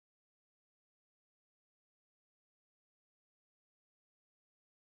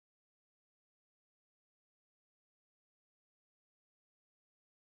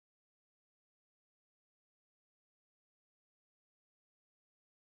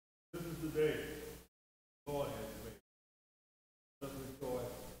day, Lord has made. Let us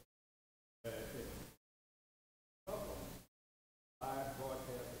rejoice and live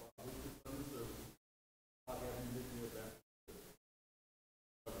broadcast of our weekly Sunday service. I have you with me about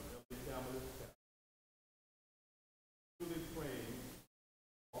the family. Truly praying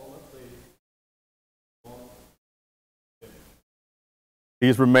all are safe.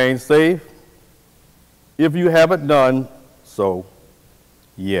 Please remain safe. If you haven't done so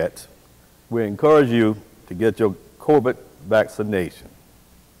yet, we encourage you to get your COVID vaccination.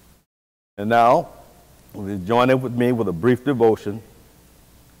 And now, will you join in with me with a brief devotion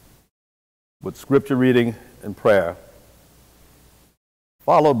with scripture reading and prayer,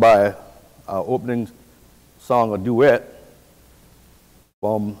 followed by our opening song, a duet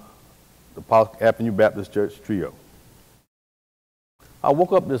from the Park Avenue Baptist Church Trio. I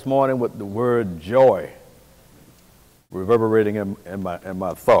woke up this morning with the word joy reverberating in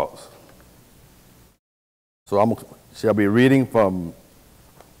my thoughts. So I shall be reading from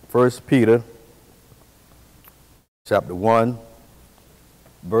 1 Peter chapter 1,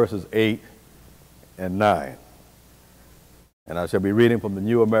 verses 8 and 9. And I shall be reading from the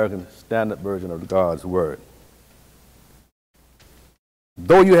New American Standard Version of God's Word.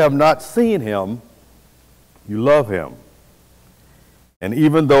 Though you have not seen him, you love him. And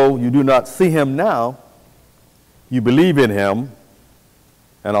even though you do not see him now, you believe in him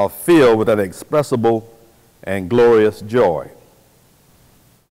and are filled with an inexpressible and glorious joy.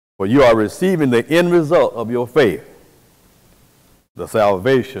 For you are receiving the end result of your faith, the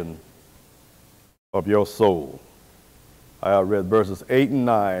salvation of your soul. I have read verses 8 and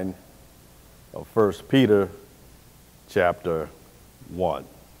 9 of 1 Peter chapter 1.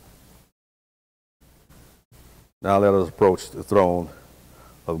 Now let us approach the throne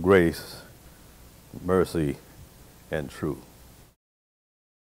of grace, mercy, and truth.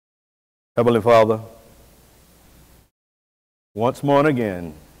 Heavenly Father, once more and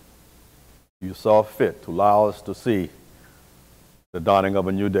again, you saw fit to allow us to see the dawning of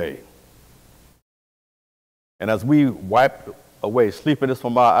a new day. And as we wiped away sleepiness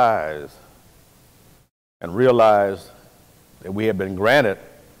from our eyes and realized that we have been granted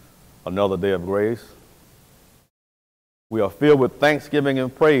another day of grace, we are filled with thanksgiving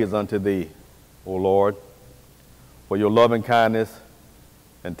and praise unto thee, O Lord, for your loving kindness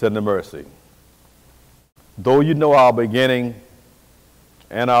and tender mercy. Though you know our beginning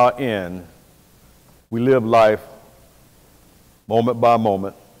and our end, we live life moment by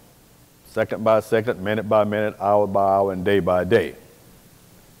moment, second by second, minute by minute, hour by hour, and day by day.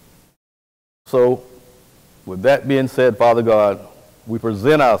 So, with that being said, Father God, we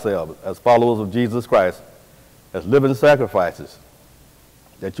present ourselves as followers of Jesus Christ as living sacrifices,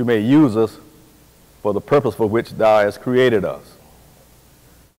 that you may use us for the purpose for which thou hast created us.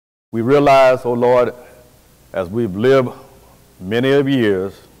 We realize, O Lord, as we've lived many of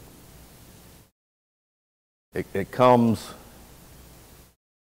years, it comes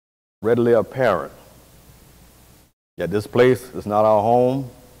readily apparent that this place is not our home,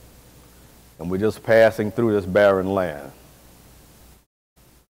 and we're just passing through this barren land.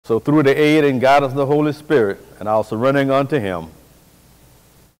 So through the aid and guidance of the Holy Spirit and our surrendering unto him,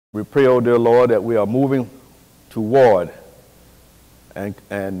 we pray, O dear Lord, that we are moving toward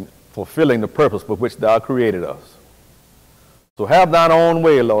and fulfilling the purpose for which thou created us. So have thine own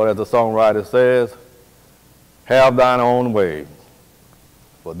way, Lord, as the songwriter says, have thine own way,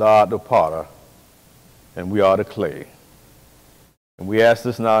 for thou art the potter, and we are the clay. And we ask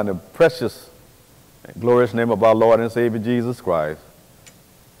this now in the precious and glorious name of our Lord and Savior Jesus Christ,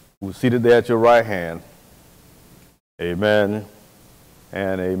 who is seated there at your right hand. Amen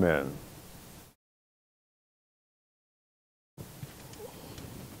and amen.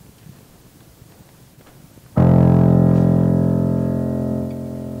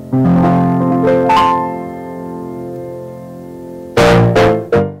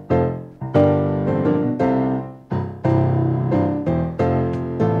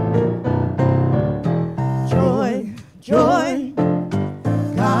 Joy, joy,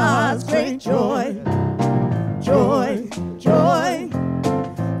 God's great joy, joy, joy,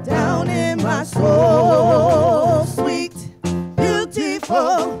 down in my soul, sweet,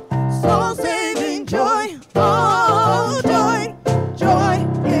 beautiful, soul-saving joy, oh, joy, joy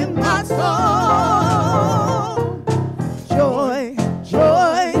in my soul, joy,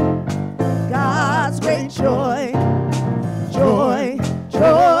 joy, God's great joy, joy,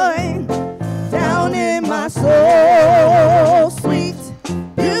 joy, down in my soul, sweet,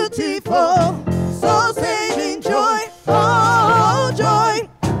 beautiful, soul-saving joy, oh, joy,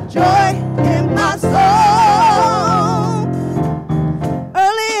 joy in my soul.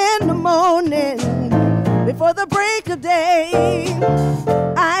 Early in the morning, a day.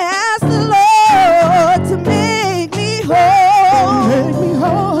 I ask the Lord to make me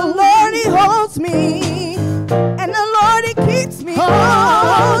whole. The Lord, He holds me, and the Lord, He keeps me.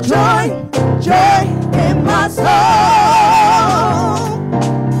 Oh, joy, joy in my soul.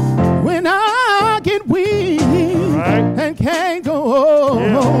 When I get weak and can't go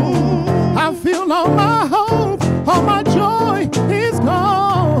home, I feel all my hope, all my joy is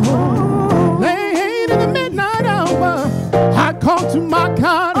gone. Late in the midnight hour, I call to my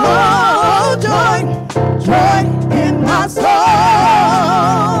God. Oh, joy, joy in my soul.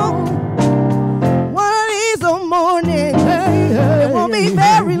 One of these mornings, it won't be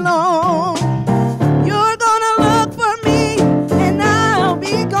very long. You're gonna look for me, and I'll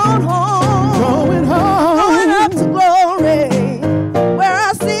be gone home. Going home. Going up to glory, where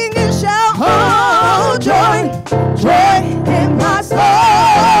I sing and shout. Oh, joy, joy in my soul.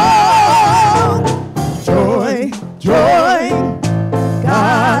 Joy, joy,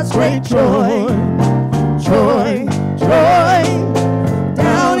 God's great joy. Joy, joy,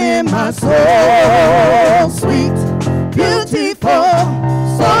 down in my soul. Sweet, beautiful,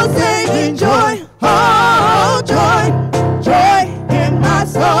 soul-saving joy. Oh, joy, joy in my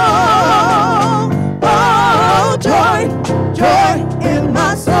soul. Oh, joy, joy in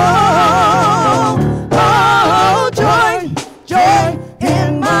my soul. Oh, joy, joy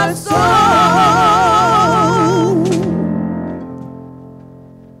in my soul.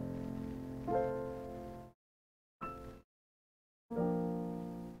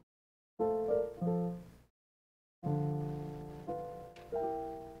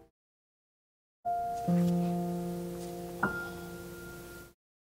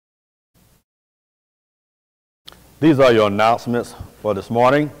 These are your announcements for this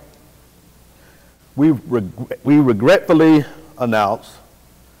morning. We regretfully announce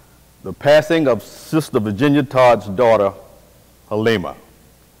the passing of Sister Virginia Todd's daughter, Halima.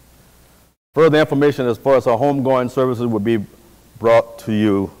 Further information as far as her homegoing services will be brought to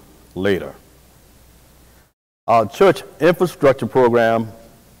you later. Our church infrastructure program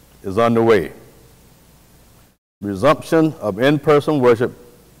is underway. Resumption of in-person worship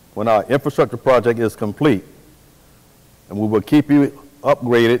when our infrastructure project is complete, and we will keep you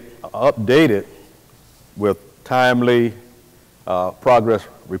updated with timely progress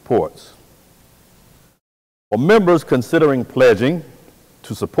reports. For members considering pledging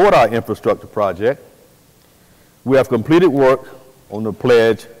to support our infrastructure project, we have completed work on the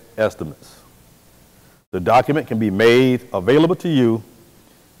pledge estimates. The document can be made available to you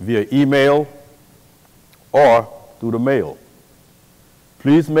via email or through the mail.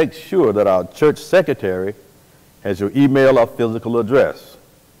 Please make sure that our church secretary has your email or physical address.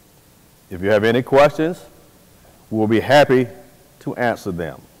 If you have any questions, we will be happy to answer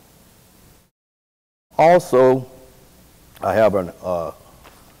them. Also, I have an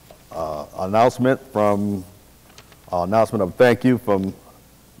announcement of thank you from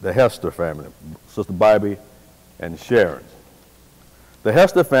the Hester family, Sister Bobby and Sharon. The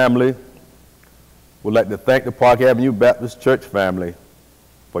Hester family would like to thank the Park Avenue Baptist Church family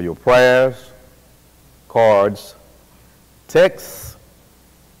for your prayers, cards, texts,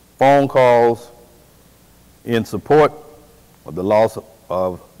 phone calls in support of the loss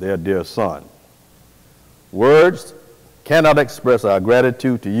of their dear son. Words cannot express our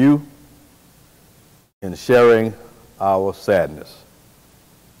gratitude to you in sharing our sadness.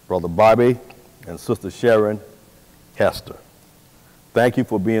 Brother Bobby and Sister Sharon Hester, thank you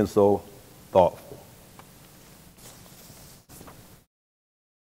for being so thoughtful.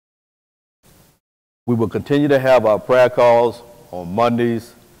 We will continue to have our prayer calls on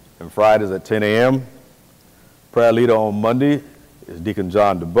Mondays and Fridays at 10 a.m. Prayer leader on Monday is Deacon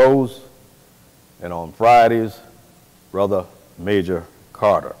John DeBose, and on Fridays, Brother Major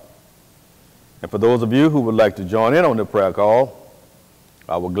Carter. And for those of you who would like to join in on the prayer call,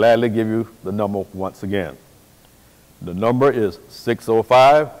 I will gladly give you the number once again. The number is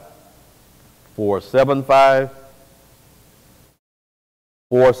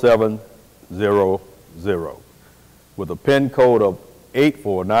 605-475-4700 with a PIN code of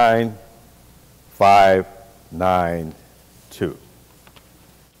 849592.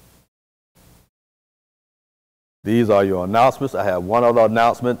 These are your announcements. I have one other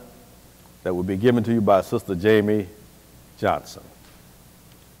announcement that will be given to you by Sister Jamie Johnson.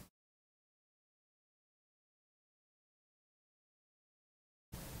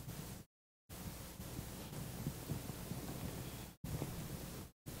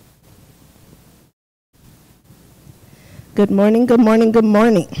 Good morning, good morning, good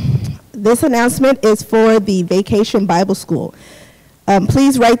morning. This announcement is for the Vacation Bible School.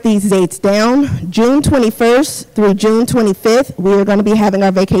 Please write these dates down. June 21st through June 25th, we are going to be having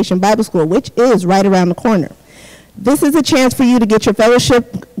our Vacation Bible School, which is right around the corner. This is a chance for you to get your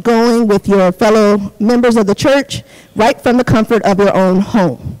fellowship going with your fellow members of the church right from the comfort of your own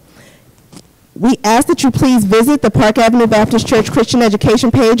home. We ask that you please visit the Park Avenue Baptist Church Christian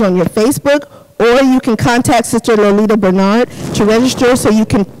Education page on your Facebook, or you can contact Sister Lolita Bernard to register so we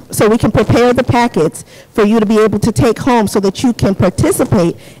can prepare the packets for you to be able to take home so that you can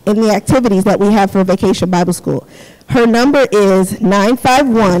participate in the activities that we have for Vacation Bible School. Her number is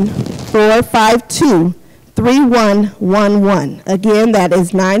 951-452-3111. Again, that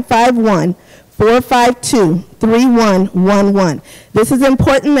is 951-452-3111. This is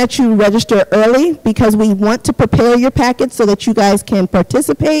important that you register early because we want to prepare your packets so that you guys can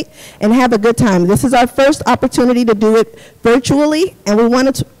participate and have a good time. This is our first opportunity to do it virtually, and we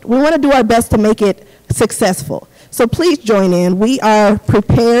want to do our best to make it successful. So please join in. We are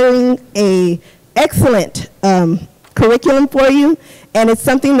preparing an excellent curriculum for you, and it's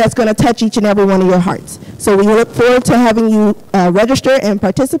something that's going to touch each and every one of your hearts. So we look forward to having you register and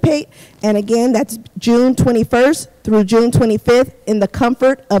participate. And again, that's June 21st through June 25th in the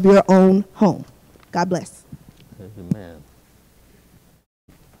comfort of your own home. God bless. Amen.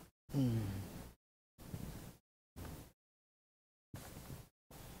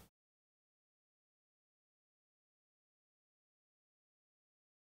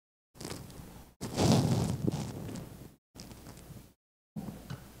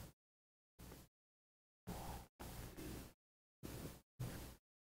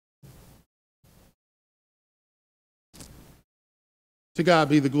 To God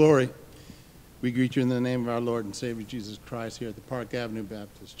be the glory. We greet you in the name of our Lord and Savior Jesus Christ here at the Park Avenue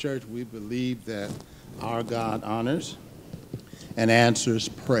Baptist Church. We believe that our God honors and answers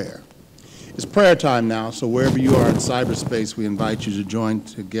prayer. It's prayer time now, so wherever you are in cyberspace, we invite you to join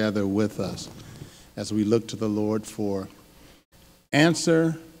together with us as we look to the Lord for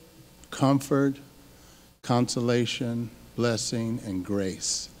answer, comfort, consolation, blessing, and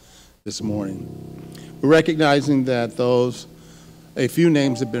grace this morning. We're recognizing that a few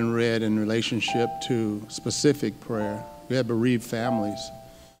names have been read in relationship to specific prayer. We have bereaved families.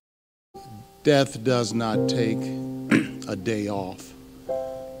 Death does not take a day off.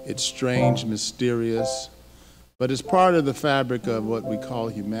 It's strange, mysterious, but it's part of the fabric of what we call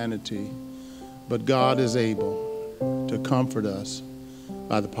humanity. But God is able to comfort us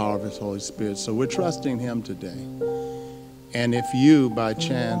by the power of His Holy Spirit. So we're trusting Him today. And if you, by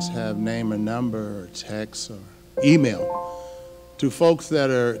chance, have name or number or text or email to folks that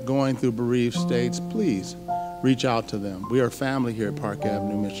are going through bereaved states, please reach out to them. We are family here at Park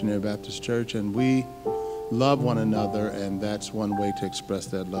Avenue Missionary Baptist Church, and we love one another, and that's one way to express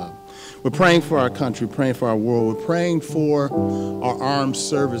that love. We're praying for our country, praying for our world. We're praying for our armed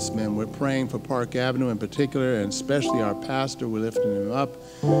servicemen. We're praying for Park Avenue in particular, and especially our pastor. We're lifting him up.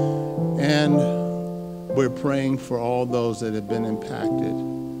 And we're praying for all those that have been impacted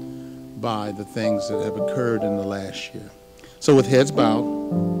by the things that have occurred in the last year. So with heads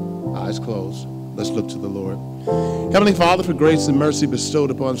bowed, eyes closed, let's look to the Lord. Heavenly Father, for grace and mercy bestowed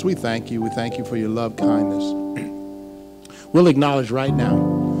upon us, we thank you. We thank you for your love, kindness. We'll acknowledge right now,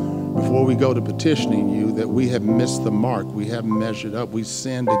 before we go to petitioning you, that we have missed the mark. We haven't measured up. We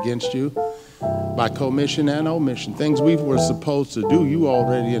sinned against you by commission and omission. Things we were supposed to do, you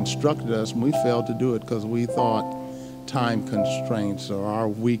already instructed us, and we failed to do it because we thought time constraints or our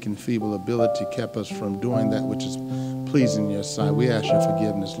weak and feeble ability kept us from doing that which is pleasing in your sight. We ask your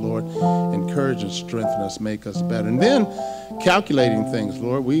forgiveness, Lord. Encourage and strengthen us, make us better. And then calculating things,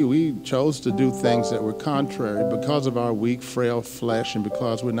 Lord, we chose to do things that were contrary because of our weak, frail flesh and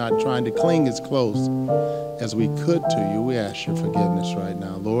because we're not trying to cling as close as we could to you. We ask your forgiveness right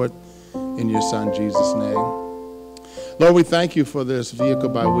now, Lord, in your Son Jesus' name. Lord, we thank you for this vehicle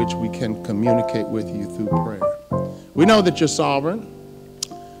by which we can communicate with you through prayer. We know that you're sovereign.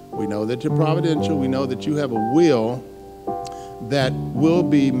 We know that you're providential. We know that you have a will that will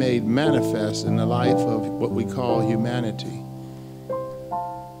be made manifest in the life of what we call humanity.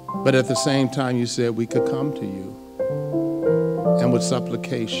 But at the same time, you said we could come to you and with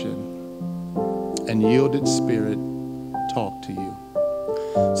supplication and yielded spirit talk to you.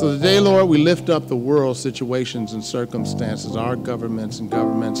 So today, Lord, we lift up the world situations and circumstances, our governments and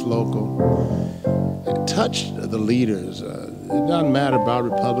governments local. Touch the leaders. It doesn't matter about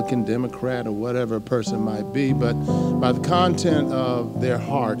Republican, Democrat, or whatever a person might be, but by the content of their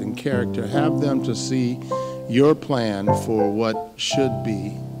heart and character, have them to see your plan for what should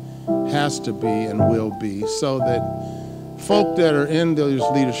be, has to be, and will be, so that folk that are in those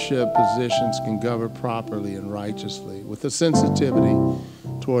leadership positions can govern properly and righteously with a sensitivity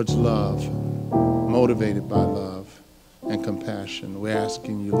towards love, motivated by love and compassion. We're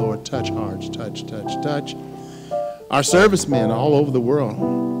asking you, Lord, touch hearts, touch our servicemen all over the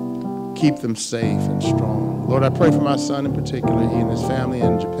world. Keep them safe and strong. Lord, I pray for my son in particular, he and his family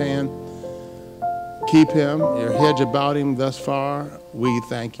in Japan. Keep him, your hedge about him thus far, we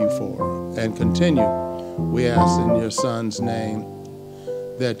thank you for. And continue, we ask in your son's name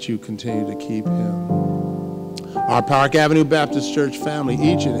that you continue to keep him. Our Park Avenue Baptist Church family,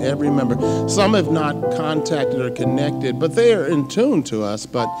 each and every member, some have not contacted or connected, but they are in tune to us,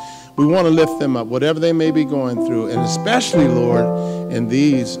 but we want to lift them up, whatever they may be going through, and especially, Lord, in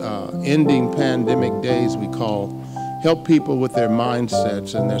these ending pandemic days we call, help people with their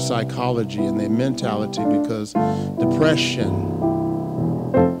mindsets and their psychology and their mentality, because depression,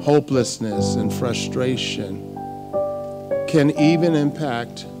 hopelessness, and frustration can even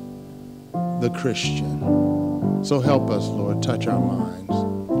impact the Christian. So help us, Lord, touch our minds.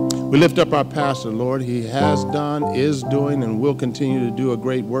 We lift up our pastor, Lord. He has done, is doing, and will continue to do a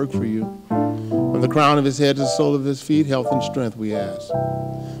great work for you. From the crown of his head to the sole of his feet, health and strength we ask.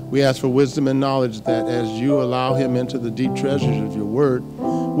 We ask for wisdom and knowledge that as you allow him into the deep treasures of your word,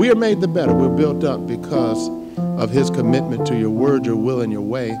 we are made the better. We're built up because of his commitment to your word, your will, and your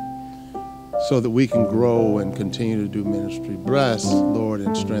way, so that we can grow and continue to do ministry. Bless, Lord,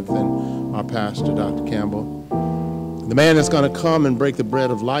 and strengthen our pastor, Dr. Campbell, the man that's going to come and break the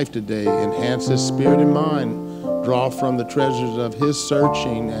bread of life today. Enhance his spirit and mind. Draw from the treasures of his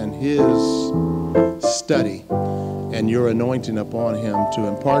searching and his study and your anointing upon him to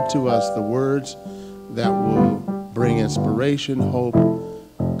impart to us the words that will bring inspiration, hope,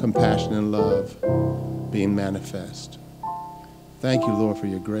 compassion, and love being manifest. Thank you, Lord, for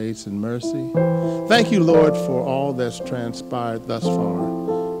your grace and mercy. Thank you, Lord, for all that's transpired thus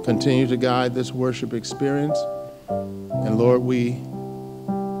far. Continue to guide this worship experience. And Lord, we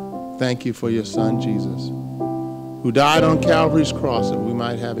thank you for your son, Jesus, who died on Calvary's cross that we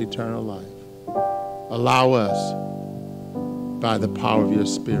might have eternal life. Allow us, by the power of your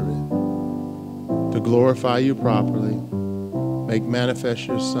Spirit, to glorify you properly, make manifest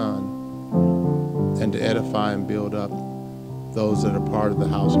your Son, and to edify and build up those that are part of the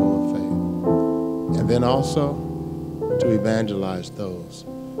household of faith. And then also to evangelize those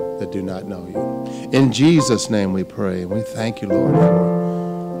that do not know you. In Jesus' name we pray, and we thank you, Lord,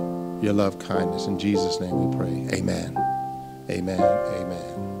 for your love, kindness. In Jesus' name we pray. Amen. Amen.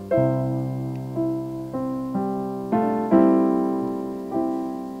 Amen.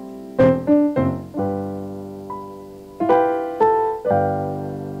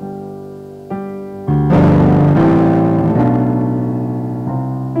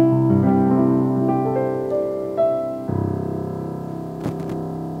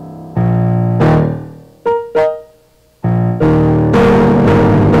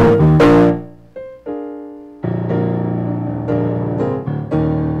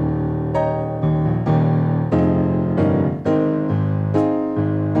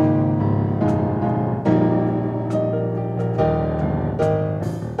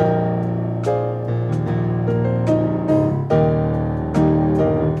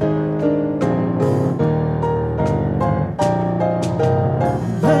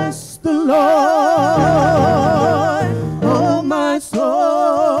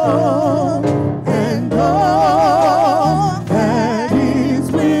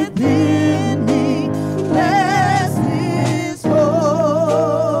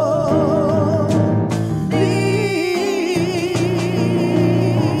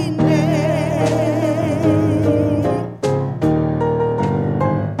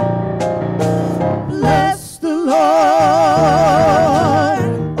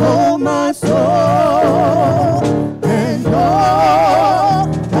 my soul, and all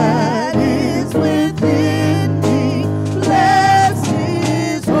that is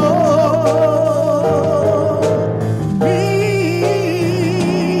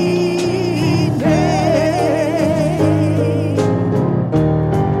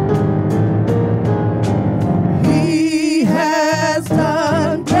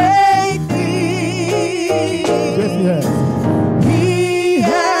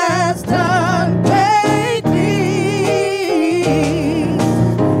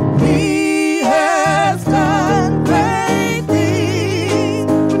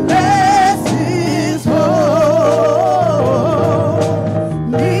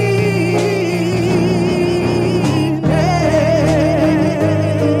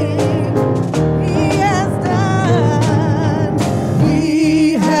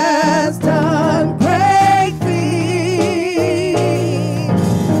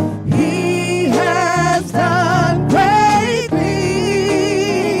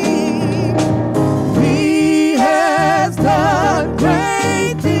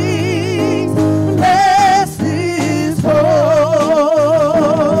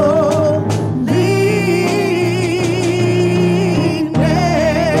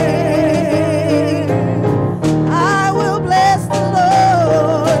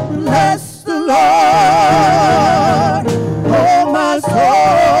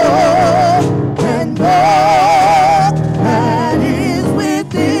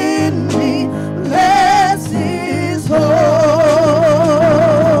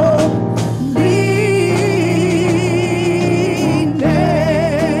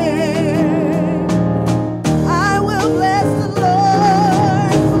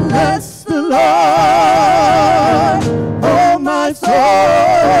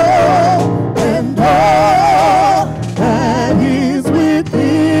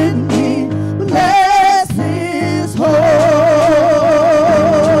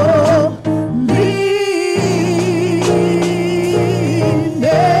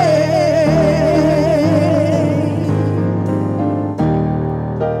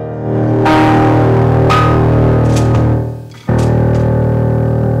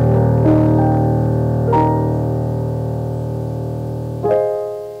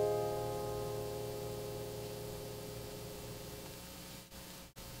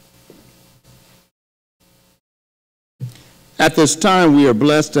at this time, we are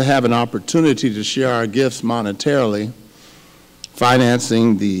blessed to have an opportunity to share our gifts monetarily,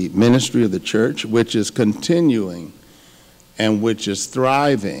 financing the ministry of the church, which is continuing and which is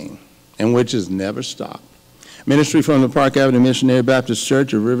thriving and which has never stopped. Ministry from the Park Avenue Missionary Baptist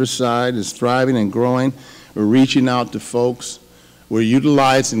Church of Riverside is thriving and growing. We're reaching out to folks. We're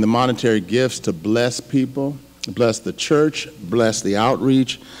utilizing the monetary gifts to bless people, bless the church, bless the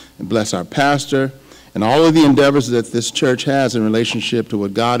outreach, and bless our pastor, and all of the endeavors that this church has in relationship to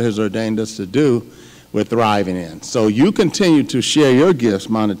what God has ordained us to do, we're thriving in. So you continue to share your gifts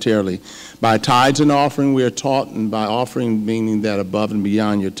monetarily by tithes and offering. We are taught, and by offering meaning that above and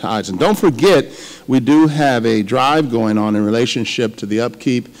beyond your tithes. And don't forget, we do have a drive going on in relationship to the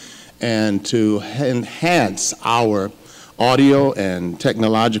upkeep and to enhance our audio and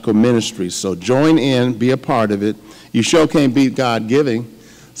technological ministries. So join in, be a part of it. You sure can't beat God giving,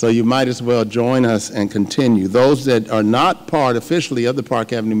 so you might as well join us and continue. Those that are not part officially of the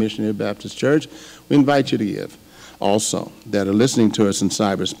Park Avenue Missionary Baptist Church, we invite you to give also, that are listening to us in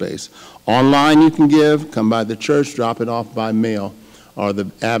cyberspace. Online you can give, come by the church, drop it off by mail, or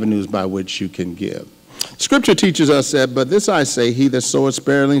the avenues by which you can give. Scripture teaches us that, but this I say, he that soweth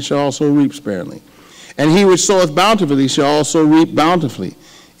sparingly shall also reap sparingly. And he which soweth bountifully shall also reap bountifully.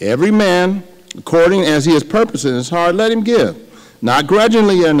 Every man, according as he has purposed in his heart, let him give, not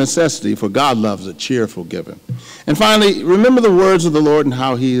grudgingly or necessity, for God loves a cheerful giver. And finally, remember the words of the Lord and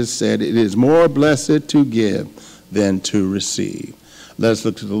how he has said, it is more blessed to give than to receive. Let us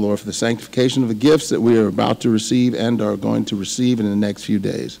look to the Lord for the sanctification of the gifts that we are about to receive and are going to receive in the next few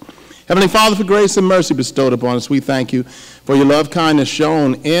days. Heavenly Father, for grace and mercy bestowed upon us, we thank you for your love, kindness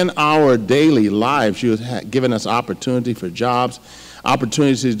shown in our daily lives. You have given us opportunity for jobs,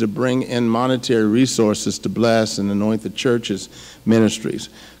 opportunities to bring in monetary resources to bless and anoint the church's ministries.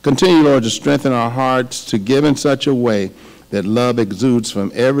 Continue, Lord, to strengthen our hearts to give in such a way that love exudes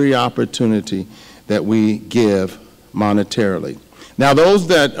from every opportunity that we give monetarily. Now, those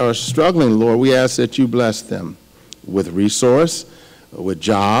that are struggling, Lord, we ask that you bless them with resource, with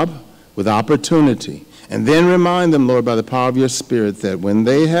job, with opportunity. And then remind them, Lord, by the power of your Spirit, that when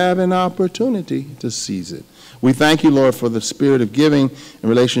they have an opportunity, to seize it. We thank you, Lord, for the spirit of giving in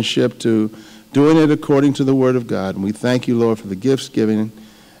relationship to doing it according to the word of God. And we thank you, Lord, for the gifts given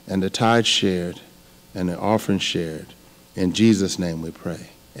and the tithe shared and the offering shared. In Jesus' name we pray.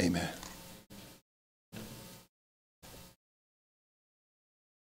 Amen.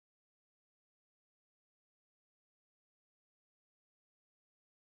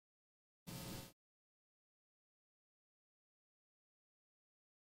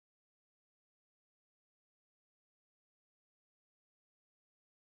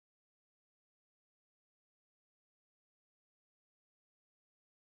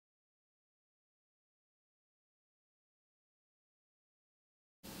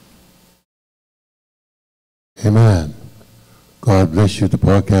 Amen. God bless you, the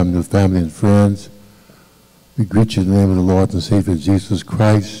Park Avenue family and friends. We greet you in the name of the Lord and Savior Jesus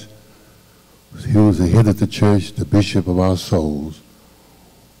Christ, who is the head of the church, the bishop of our souls.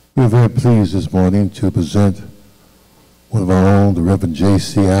 We're very pleased this morning to present one of our own, the Rev J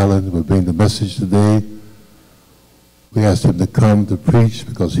C Allen, who will bring the message today. We asked him to come to preach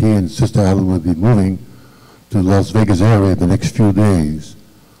because he and Sister Allen will be moving to the Las Vegas area in the next few days.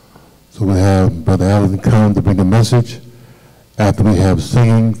 So we have Brother Allen come to bring the message. After we have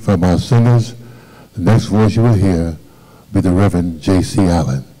singing from our singers, the next voice you will hear will be the Reverend J C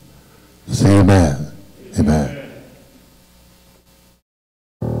Allen. Say amen. Amen.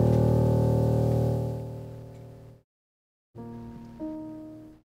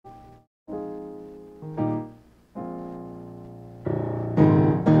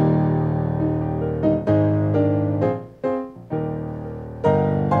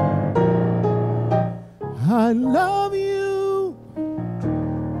 I love you.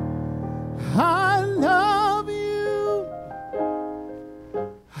 I love you.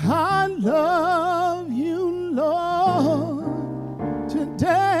 I love you, Lord,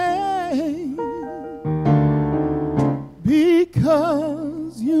 today,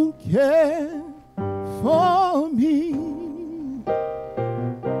 because you care for me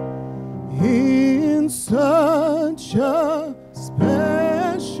in such a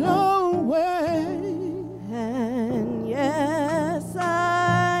special way. And yes,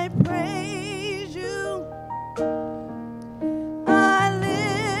 I praise you. I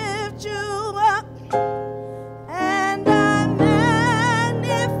lift you up and I magnify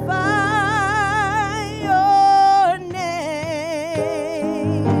your name.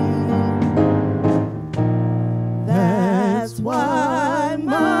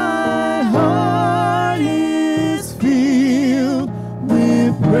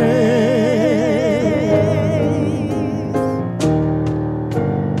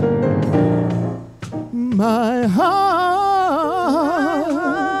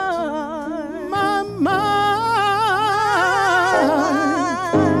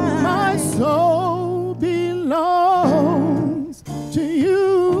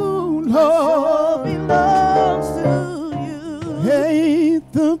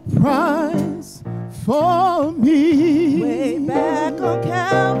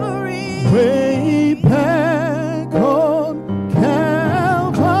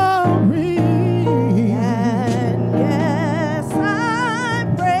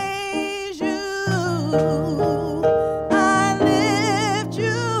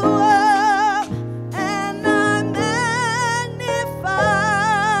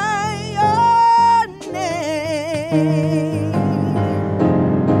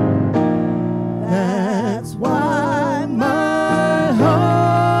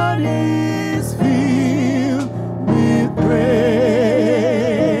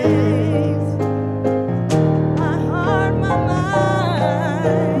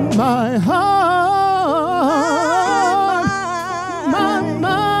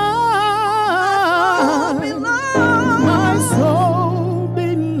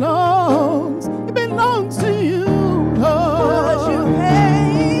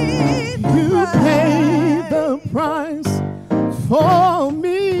 for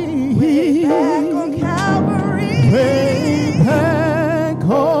me. Way back on Calvary. Way back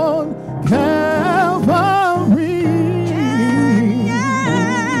on Calvary.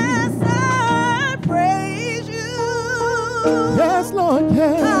 Yes, I praise you. Yes, Lord,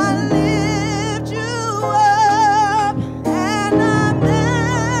 yes. I lift you up and I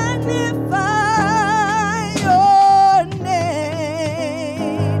magnify your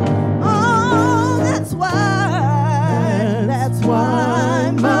name. Oh, that's why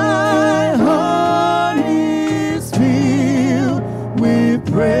my heart is filled with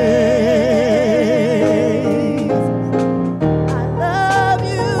praise. I love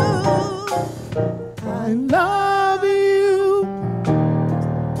you. I love you.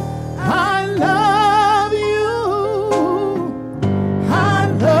 I love you. I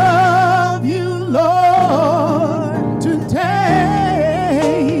love you, Lord,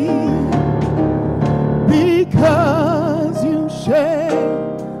 today, because you shed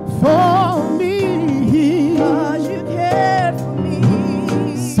for me Cause you cared for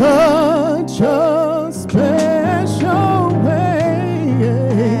me. such a special way.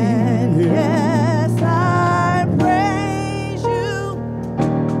 And yes, I praise you.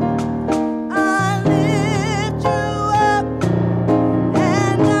 I lift you up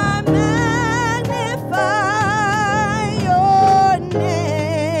and I magnify your name.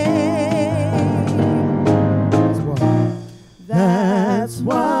 That's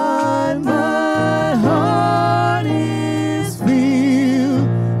why my heart is filled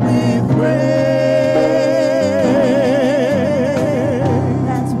with praise.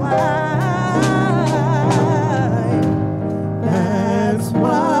 That's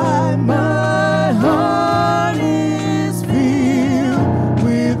why my heart is filled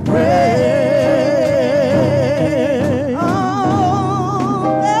with praise.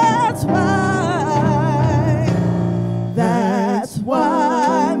 Oh, that's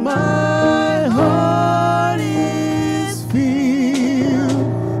why my heart is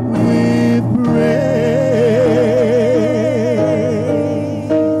filled with praise.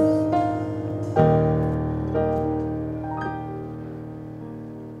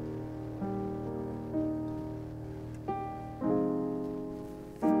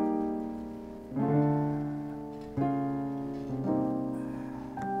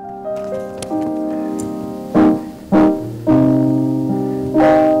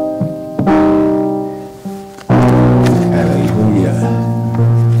 Hallelujah.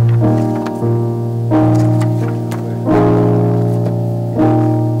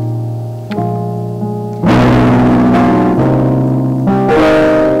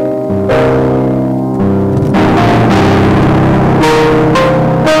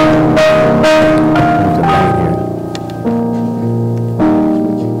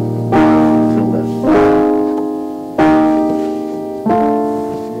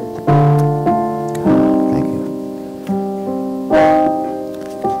 Thank you.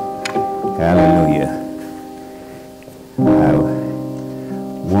 Hallelujah. I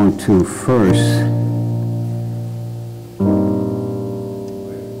want to first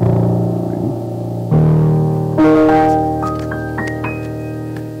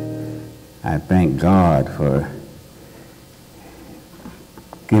I thank God for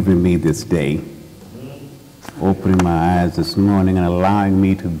giving me this day, opening my eyes this morning and allowing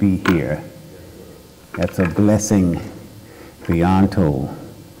me to be here. That's a blessing beyond told.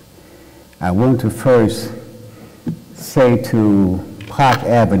 I want to first say to Park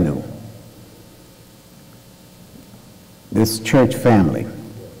Avenue, this church family,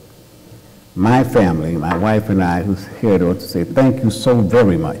 my family, my wife and I, who's here to say thank you so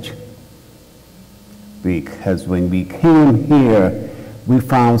very much. Because when we came here, we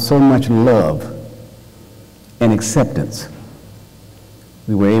found so much love and acceptance.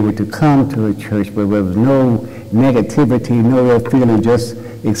 We were able to come to a church where there was no negativity, no ill feeling, just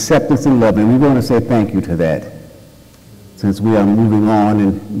acceptance and love. And we want to say thank you to that. Since we are moving on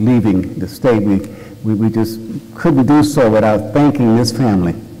and leaving the state, we just couldn't do so without thanking this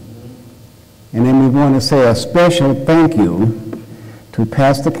family. And then we want to say a special thank you to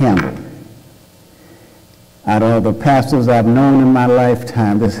Pastor Campbell. Out of the pastors I've known in my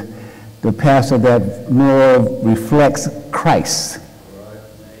lifetime, the pastor that more reflects Christ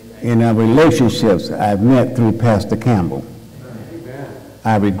in our relationships I've met through Pastor Campbell.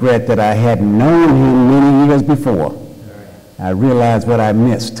 I regret that I hadn't known him many years before. I realized what I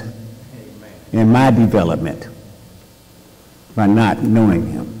missed in my development by not knowing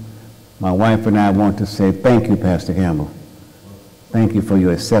him. My wife and I want to say thank you, Pastor Campbell. Thank you for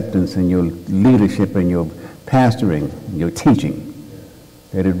your acceptance and your leadership and your pastoring and your teaching,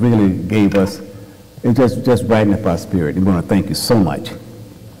 that it really gave us It's just brighten up our spirit. We want to thank you so much.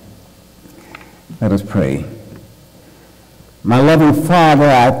 Let us pray. My loving Father,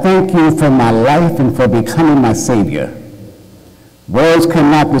 I thank you for my life and for becoming my Savior. Words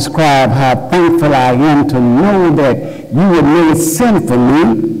cannot describe how thankful I am to know that you would made sin for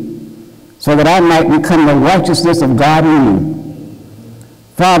me so that I might become the righteousness of God in you.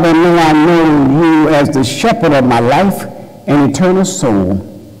 Father, may I know you as the shepherd of my life and eternal soul.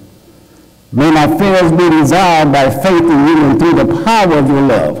 May my fears be dissolved by faith in you and through the power of your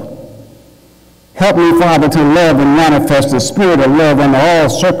love. Help me, Father, to love and manifest the spirit of love in all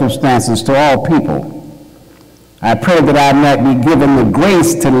circumstances to all people. I pray that I might be given the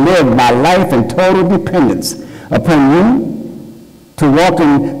grace to live my life in total dependence upon you, to walk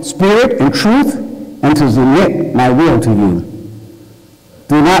in spirit and truth, and to submit my will to you.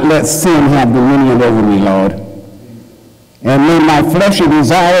 Do not let sin have dominion over me, Lord. And may my fleshly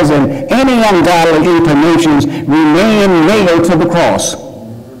desires and any ungodly inclinations remain nailed to the cross.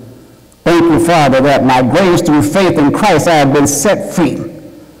 Thank you, Father, that by grace through faith in Christ I have been set free.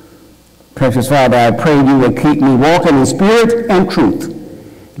 Precious Father, I pray you will keep me walking in spirit and truth,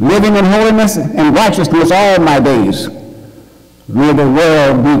 living in holiness and righteousness all my days. May the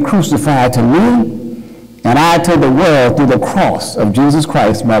world be crucified to me, and I to the world through the cross of Jesus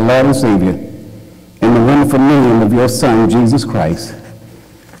Christ, my Lord and Savior, in the wonderful name of your Son, Jesus Christ.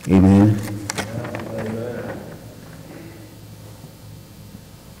 Amen.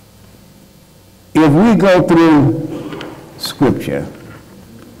 If we go through Scripture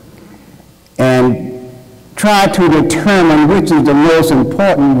and try to determine which is the most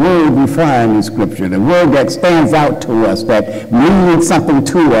important word we find in Scripture, the word that stands out to us, that means something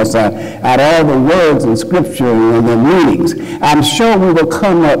to us, out of all the words in Scripture and the meanings, I'm sure we will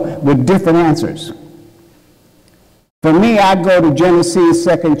come up with different answers. For me, I go to Genesis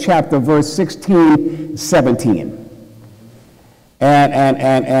 2nd chapter, verse 16, 17.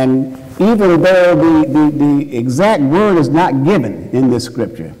 And even though the exact word is not given in this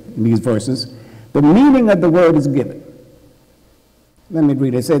scripture, in these verses, the meaning of the word is given. Let me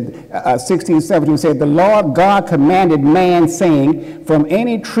read it. It said, 16, 17 said, the Lord God commanded man, saying, from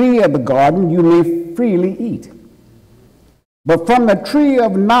any tree of the garden you may freely eat. But from the tree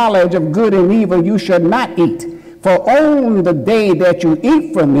of knowledge of good and evil you shall not eat. For only the day that you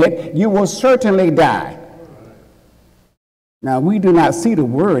eat from it, you will certainly die. Now, we do not see the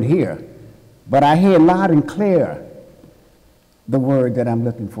word here, but I hear loud and clear the word that I'm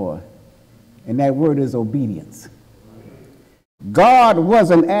looking for. And that word is obedience. God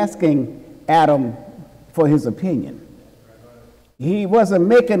wasn't asking Adam for his opinion. He wasn't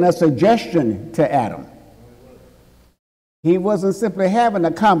making a suggestion to Adam. He wasn't simply having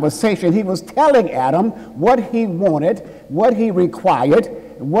a conversation. He was telling Adam what he wanted, what he required,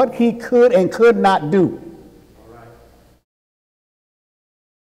 what he could and could not do.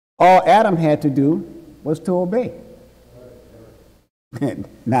 All Adam had to do was to obey.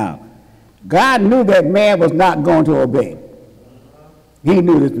 Now, God knew that man was not going to obey. He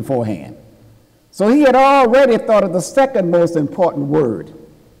knew this beforehand. So he had already thought of the second most important word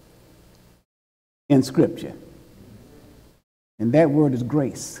in Scripture. And that word is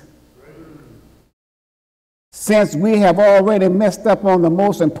grace. Since we have already messed up on the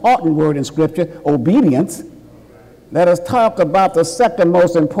most important word in Scripture, obedience, let us talk about the second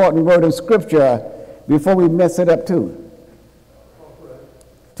most important word in Scripture before we mess it up too.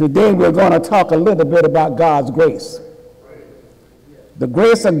 Today we're going to talk a little bit about God's grace. The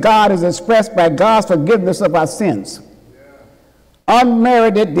grace of God is expressed by God's forgiveness of our sins.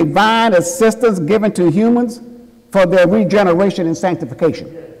 Unmerited divine assistance given to humans for their regeneration and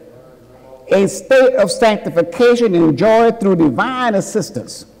sanctification. A state of sanctification enjoyed through divine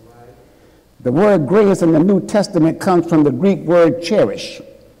assistance. The word grace in the New Testament comes from the Greek word cherish,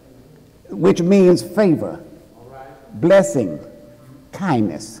 which means favor, blessing,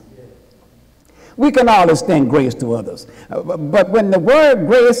 kindness. We can all extend grace to others, but when the word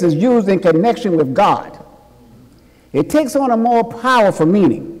grace is used in connection with God, it takes on a more powerful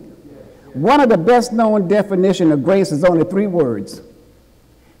meaning. One of the best known definitions of grace is only 3 words: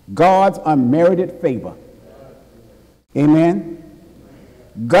 God's unmerited favor. Amen.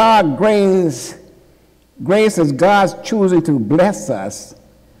 Grace is God's choosing to bless us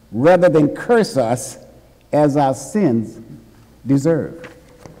rather than curse us as our sins deserve.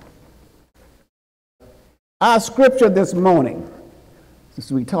 Our scripture this morning,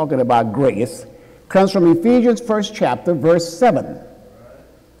 since we're talking about grace, comes from Ephesians 1st chapter, verse 7.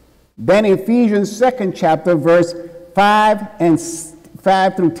 Then Ephesians 2nd chapter, verse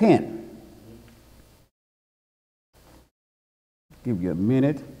 5 through 10. Give you a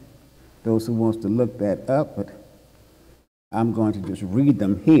minute those who wants to look that up, but I'm going to just read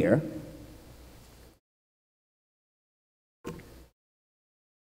them here.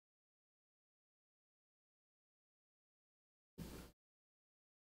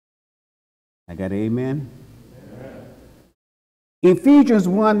 I got amen? Amen. Ephesians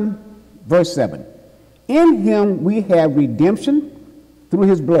 1, verse 7. In him we have redemption through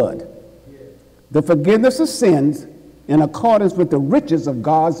his blood, the forgiveness of sins in accordance with the riches of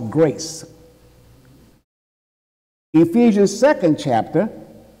God's grace. Ephesians 2nd chapter,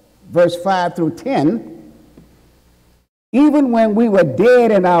 verse 5 through 10. Even when we were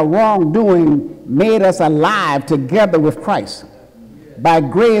dead in our wrongdoing, made us alive together with Christ. By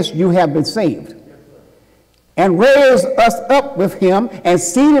grace you have been saved, and raised us up with him and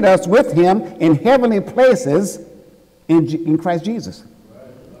seated us with him in heavenly places in Christ Jesus,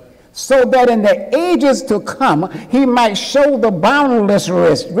 so that in the ages to come he might show the boundless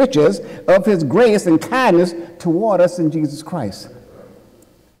riches of his grace and kindness toward us in Jesus Christ.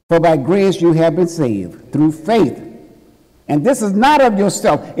 For by grace you have been saved through faith, and this is not of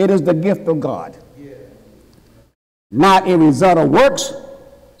yourself, it is the gift of God, not a result of works,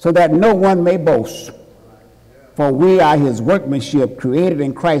 so that no one may boast. For we are his workmanship, created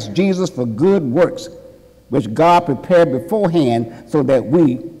in Christ Jesus for good works, which God prepared beforehand so that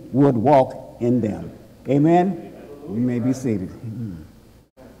we would walk in them. Amen? You may be seated.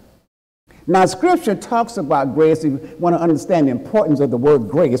 Now, Scripture talks about grace. If you want to understand the importance of the word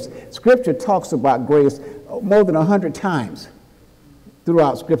grace, Scripture talks about grace more than 100 times.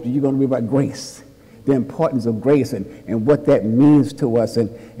 Throughout Scripture, you're going to read about grace, the importance of grace and what that means to us,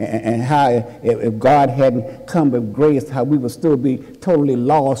 and how if God hadn't come with grace, how we would still be totally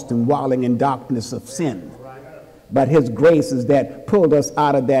lost and wallowing in darkness of sin. But his grace is that pulled us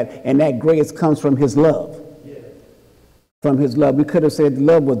out of that, and that grace comes from his love. From his love. We could have said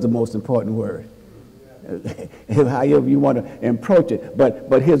love was the most important word. However you want to approach it.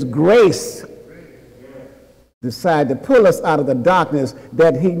 But his grace decided to pull us out of the darkness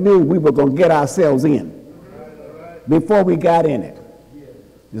that he knew we were going to get ourselves in before we got in it.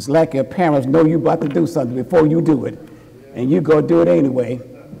 Just like your parents know you're about to do something before you do it, and you go do it anyway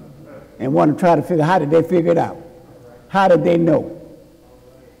and want to try to figure out how did they figure it out. How did they know?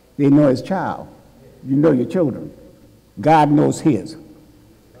 They know his child. You know your children. God knows his.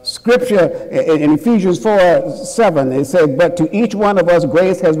 Scripture in Ephesians 4:7, it says, but to each one of us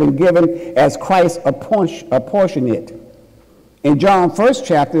grace has been given as Christ apportioned it. In John 1st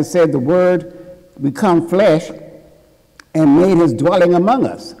chapter, it said the word become flesh and made his dwelling among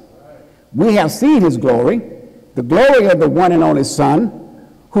us. We have seen his glory, the glory of the one and only Son,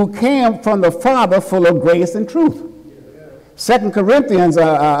 who came from the Father full of grace and truth. 2 Corinthians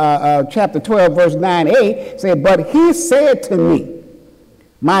chapter 12, verse 9a said, but he said to me,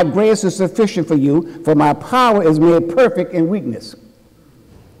 my grace is sufficient for you, for my power is made perfect in weakness.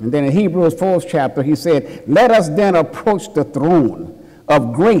 And then in Hebrews 4th chapter, he said, let us then approach the throne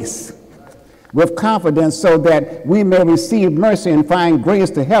of grace with confidence so that we may receive mercy and find grace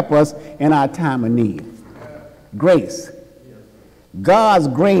to help us in our time of need. Grace. God's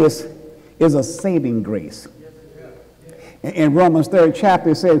grace is a saving grace. In Romans 3rd chapter,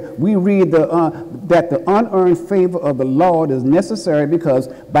 it says, we read that the unearned favor of the Lord is necessary because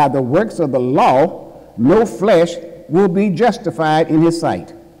by the works of the law, no flesh will be justified in his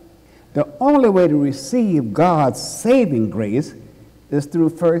sight. The only way to receive God's saving grace is through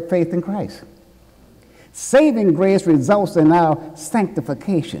faith in Christ. Saving grace results in our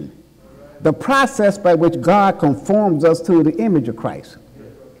sanctification, the process by which God conforms us to the image of Christ.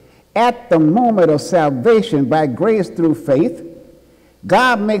 At the moment of salvation, by grace through faith,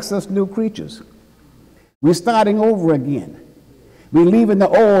 God makes us new creatures. We're starting over again. We're leaving the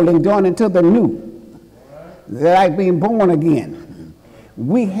old and going into the new, like being born again.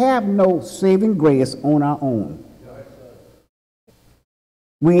 We have no saving grace on our own.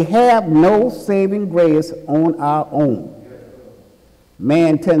 We have no saving grace on our own.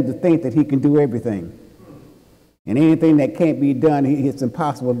 Man tends to think that he can do everything. And anything that can't be done, it's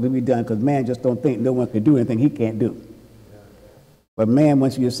impossible to be done because man just don't think no one can do anything he can't do. But man,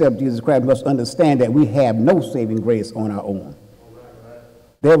 once you accept Jesus Christ, must understand that we have no saving grace on our own.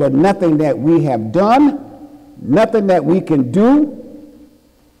 There was nothing that we have done, nothing that we can do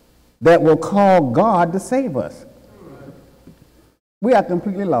that will call God to save us. We are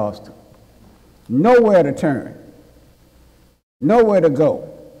completely lost. Nowhere to turn. Nowhere to go.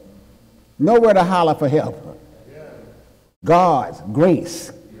 Nowhere to holler for help. God's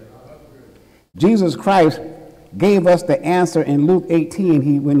grace. Jesus Christ gave us the answer in Luke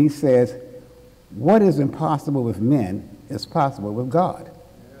 18 when he says, what is impossible with men is possible with God.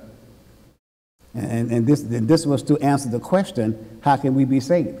 And this was to answer the question, how can we be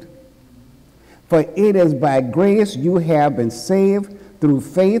saved? For it is by grace you have been saved through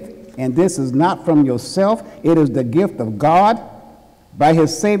faith, and this is not from yourself. It is the gift of God. By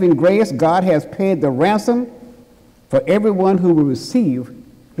his saving grace, God has paid the ransom for everyone who will receive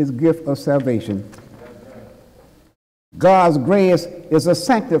his gift of salvation. God's grace is a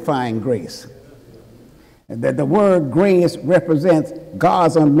sanctifying grace. That the word grace represents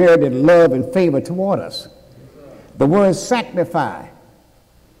God's unmerited love and favor toward us. The word sanctify,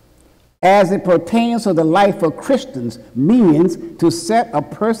 as it pertains to the life of Christians, means to set a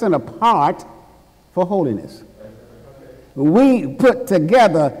person apart for holiness. We put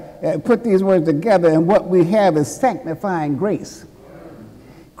these words together, and what we have is sanctifying grace.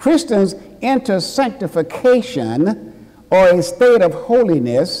 Christians enter sanctification, or a state of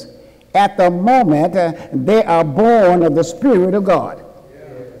holiness, at the moment they are born of the Spirit of God.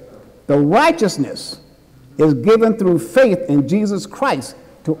 The righteousness is given through faith in Jesus Christ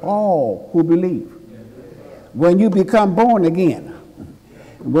to all who believe. When you become born again,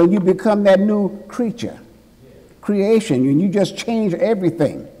 when you become that new creation, and you just change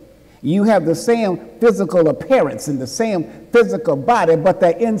everything, you have the same physical appearance and the same physical body, but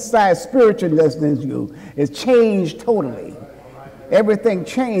the inside spiritualness in you is changed totally. Everything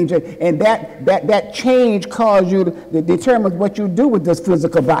changed, and that change causes you to determine what you do with this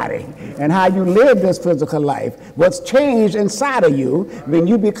physical body and how you live this physical life. What's changed inside of you when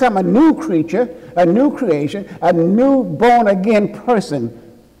you become a new creature, a new creation, a new born-again person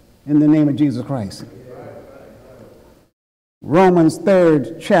in the name of Jesus Christ. Romans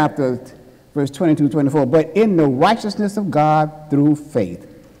 3rd chapter, verse 22-24, but in the righteousness of God through faith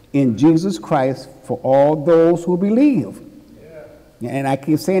in Jesus Christ for all those who believe. And I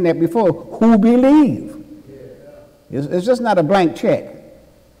keep saying that before, who believe. It's just not a blank check.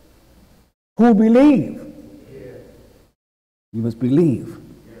 Who believe. You must believe.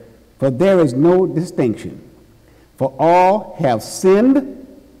 For there is no distinction. For all have sinned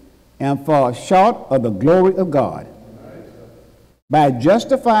and fall short of the glory of God. By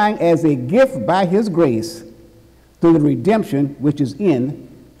justifying as a gift by his grace through the redemption which is in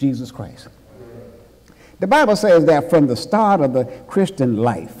Jesus Christ. The Bible says that from the start of the Christian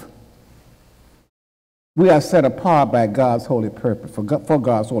life, we are set apart by God's holy purpose, for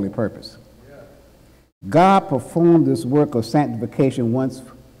God's holy purpose. God performed this work of sanctification once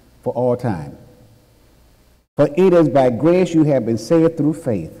for all time. For it is by grace you have been saved through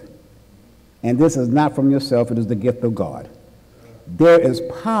faith, and this is not from yourself, it is the gift of God. There is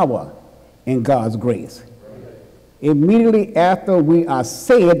power in God's grace. Immediately after we are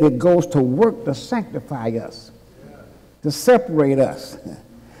saved, it goes to work to sanctify us, to separate us,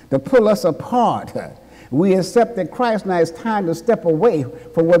 to pull us apart. We accept that Christ, now it's time to step away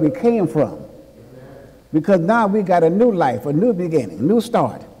from where we came from. Because now we got a new life, a new beginning, a new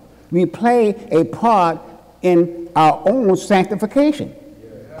start. We play a part in our own sanctification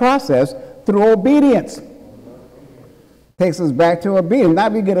process through obedience. Takes us back to obedience. Now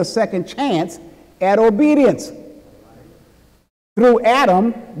we get a second chance at obedience. Through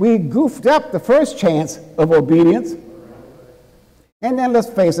Adam, we goofed up the first chance of obedience. And then let's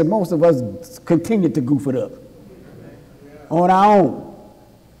face it, most of us continue to goof it up on our own.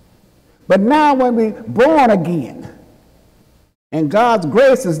 But now when we're born again, and God's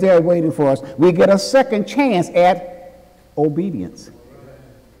grace is there waiting for us, we get a second chance at obedience.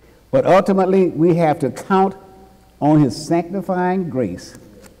 But ultimately, we have to count on his sanctifying grace.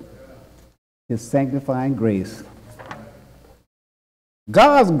 His sanctifying grace.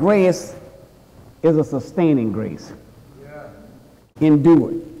 God's grace is a sustaining grace.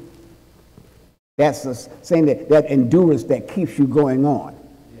 Endured. That's saying that endurance that keeps you going on.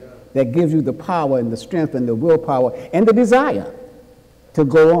 That gives you the power and the strength and the willpower and the desire to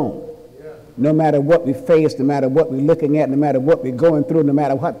go on. No matter what we face, no matter what we're looking at, no matter what we're going through, no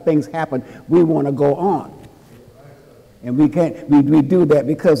matter what things happen, we want to go on. And we do that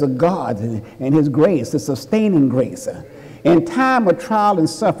because of God and his grace, the sustaining grace. In time of trial and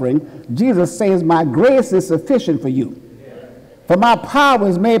suffering, Jesus says, my grace is sufficient for you. For my power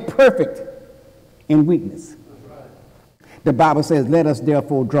is made perfect in weakness. The Bible says, let us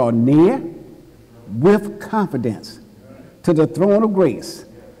therefore draw near with confidence to the throne of grace,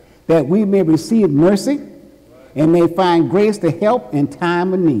 that we may receive mercy and may find grace to help in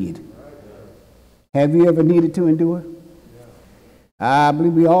time of need. Have you ever needed to endure? I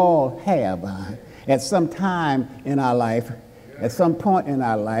believe we all have. At some time in our life, At some point in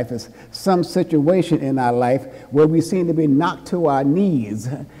our life, it's some situation in our life where we seem to be knocked to our knees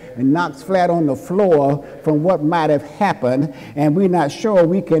and knocked flat on the floor from what might have happened, and we're not sure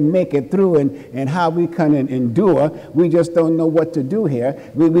we can make it through and how we can endure. We just don't know what to do here.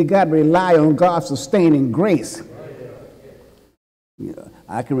 We got to rely on God's sustaining grace.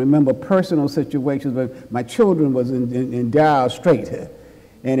 I can remember personal situations where my children was in dire strait,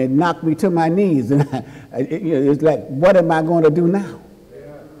 and it knocked me to my knees, and it's like, what am I going to do now?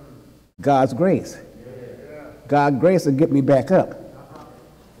 God's grace. God's grace will get me back up.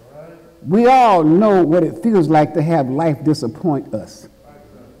 We all know what it feels like to have life disappoint us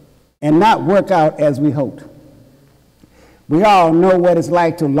and not work out as we hoped. We all know what it's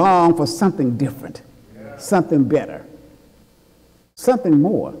like to long for something different, something better, something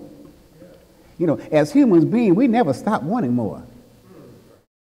more. As human beings, we never stop wanting more.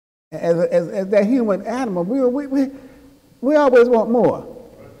 As that human animal, we always want more.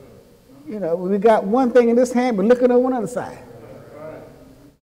 We got one thing in this hand, but looking on one other side.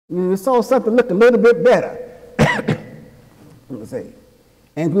 We saw something look a little bit better.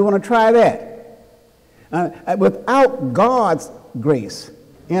 And we want to try that. Without God's grace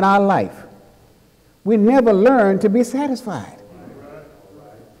in our life, we never learn to be satisfied.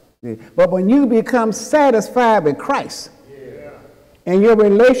 But when you become satisfied with Christ and your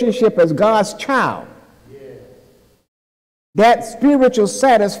relationship as God's child, that spiritual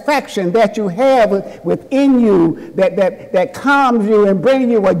satisfaction that you have within you that calms you and brings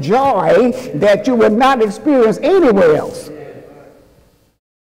you a joy that you would not experience anywhere else.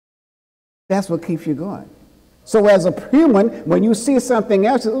 That's what keeps you going. So as a human, when you see something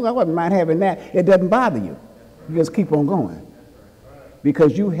else, I wouldn't mind having that, it doesn't bother you. You just keep on going.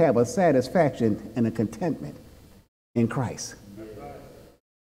 Because you have a satisfaction and a contentment in Christ.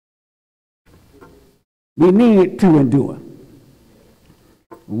 We need to endure.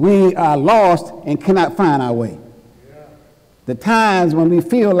 We are lost and cannot find our way. The times when we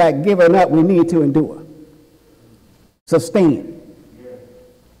feel like giving up, we need to endure. Sustain.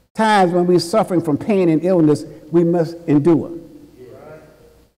 Times when we're suffering from pain and illness, we must endure.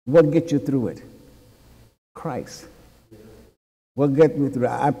 What gets you through it? Christ. What gets me through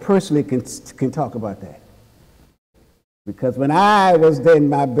it? I personally can talk about that. Because when I was on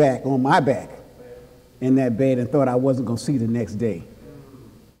my back in that bed and thought I wasn't going to see the next day,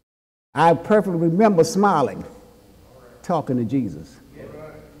 I perfectly remember smiling, talking to Jesus.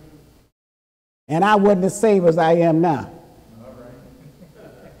 And I wasn't as safe as I am now.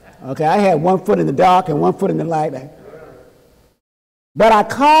 Okay, I had one foot in the dark and one foot in the light. But I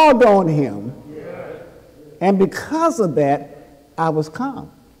called on him, and because of that, I was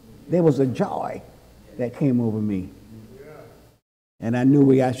calm. There was a joy that came over me, and I knew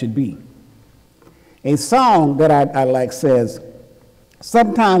where I should be. A song that I like says,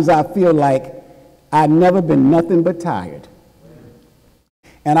 sometimes I feel like I've never been nothing but tired,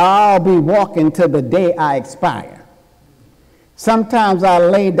 and I'll be walking till the day I expire. Sometimes I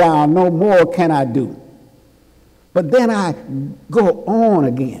lay down, no more can I do. But then I go on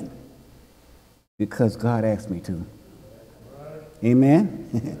again because God asked me to.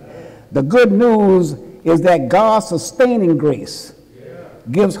 Amen? The good news is that God's sustaining grace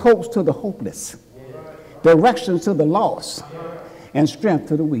gives hopes to the hopeless, directions to the lost, and strength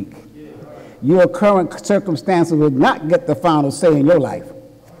to the weak. Your current circumstances will not get the final say in your life.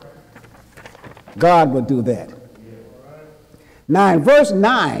 God will do that. Now in verse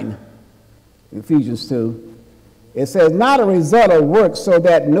 9, Ephesians 2, it says, not a result of works so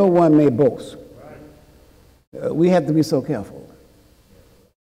that no one may boast. We have to be so careful.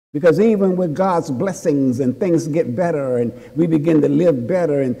 Because even with God's blessings and things get better and we begin to live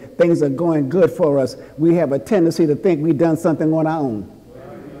better and things are going good for us, we have a tendency to think we've done something on our own.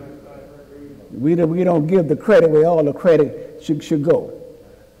 We don't give the credit where all the credit should go.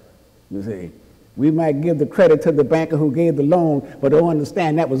 You see, we might give the credit to the banker who gave the loan, but don't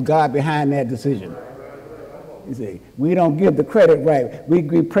understand that was God behind that decision. You see, we don't give the credit right.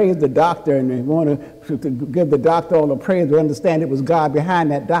 We praise the doctor and we want to give the doctor all the praise. We understand it was God behind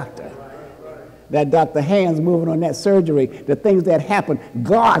that doctor. That doctor hands moving on that surgery, the things that happen,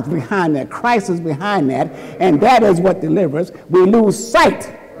 God's behind that. Christ is behind that, and that is what delivers. We lose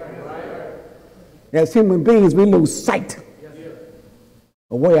sight. As human beings, we lose sight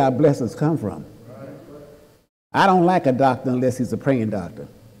of where our blessings come from. I don't like a doctor unless he's a praying doctor.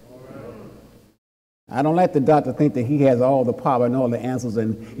 I don't let the doctor think that he has all the power and all the answers,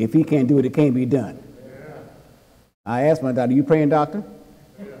 and if he can't do it, it can't be done. I asked my doctor, you praying doctor?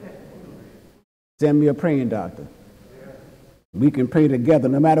 Send me a praying doctor. We can pray together.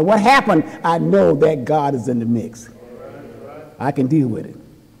 No matter what happened, I know that God is in the mix. I can deal with it.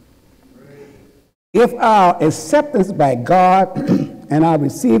 If our acceptance by God and our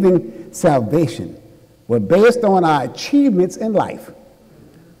receiving salvation were based on our achievements in life,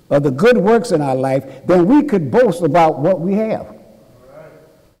 or the good works in our life, then we could boast about what we have.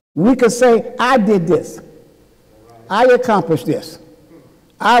 We could say, I did this. I accomplished this.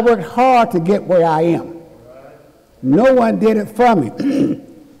 I worked hard to get where I am. No one did it for me.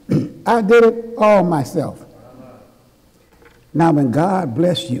 I did it all myself. Now, when God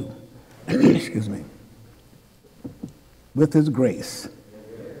bless you, excuse me, with his grace,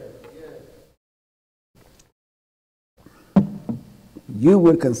 you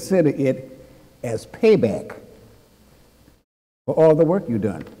would consider it as payback for all the work you've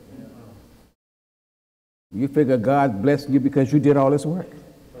done. You figure God's blessing you because you did all this work.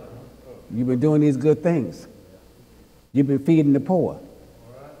 You've been doing these good things. You've been feeding the poor,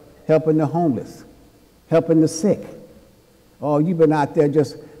 helping the homeless, helping the sick. Oh, you've been out there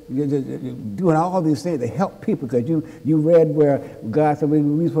just doing all these things to help people because you read where God said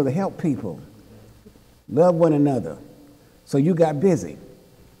we're supposed to help people, love one another. So you got busy.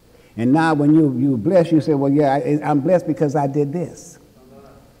 And now when you blessed, you say, well, yeah, I'm blessed because I did this.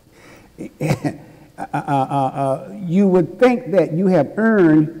 You would think that you have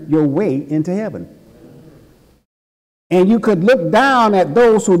earned your way into heaven. And you could look down at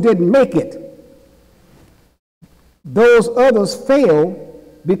those who didn't make it. Those others failed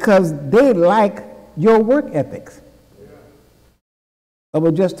because they like your work ethics. Or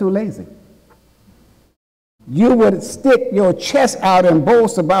were just too lazy. You would stick your chest out and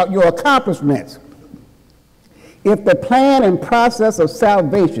boast about your accomplishments. If the plan and process of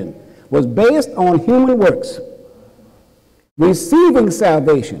salvation was based on human works, receiving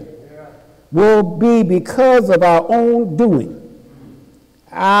salvation will be because of our own doing,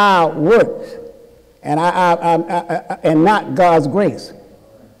 our works, and not God's grace.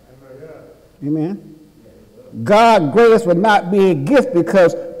 Amen. God's grace would not be a gift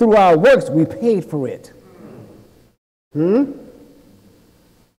because through our works we paid for it.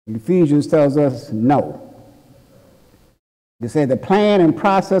 Ephesians tells us no. They say the plan and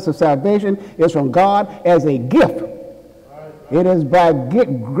process of salvation is from God as a gift. It is by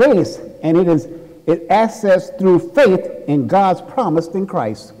grace, and it is accessed through faith in God's promise in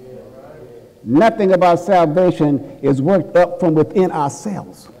Christ. Nothing about salvation is worked up from within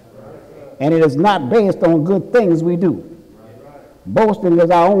ourselves. And it is not based on good things we do. Boasting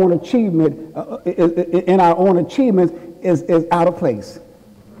is our own achievement, in our own achievements is out of place.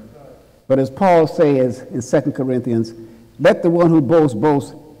 But as Paul says in 2 Corinthians, let the one who boasts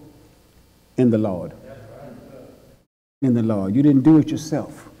boast in the Lord. In the Lord. You didn't do it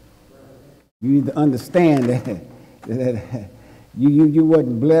yourself. You need to understand that you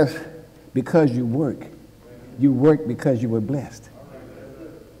weren't blessed because you work. You work because you were blessed.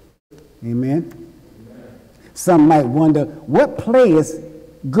 Amen. Some might wonder, what place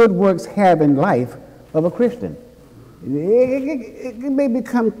good works have in life of a Christian? It may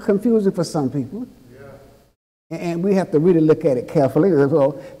become confusing for some people. And we have to really look at it carefully.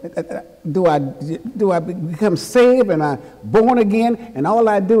 So, do I become saved and I'm born again and all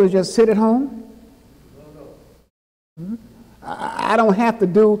I do is just sit at home? I don't have to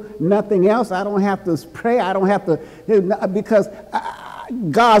do nothing else. I don't have to pray. I don't have to, because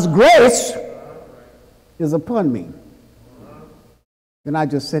God's grace is upon me. Then I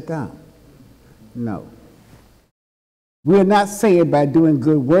just sit down. No. We are not saved by doing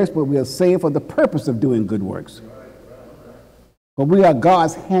good works, but we are saved for the purpose of doing good works. But we are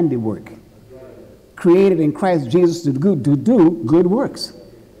God's handiwork, created in Christ Jesus to do good works,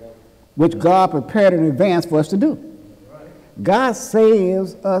 which God prepared in advance for us to do. God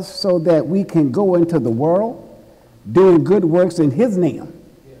saves us so that we can go into the world doing good works in his name.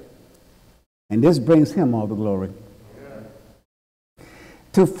 And this brings him all the glory.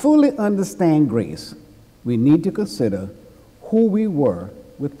 To fully understand grace, we need to consider who we were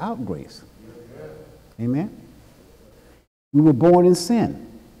without grace. Amen. We were born in sin.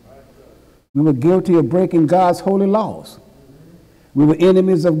 We were guilty of breaking God's holy laws. We were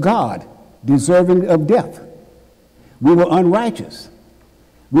enemies of God, deserving of death. We were unrighteous.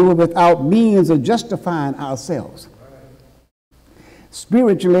 We were without means of justifying ourselves.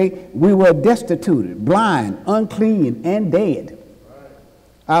 Spiritually, we were destitute, blind, unclean, and dead.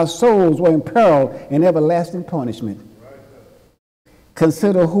 Our souls were in peril and everlasting punishment.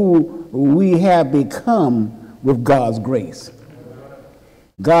 Consider who we have become with God's grace.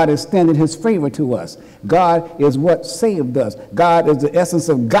 God extended his favor to us. God is what saved us. God is the essence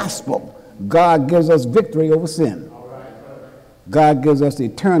of gospel. God gives us victory over sin. God gives us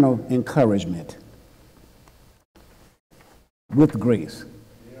eternal encouragement. with grace.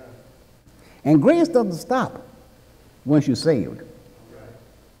 And grace doesn't stop once you're saved.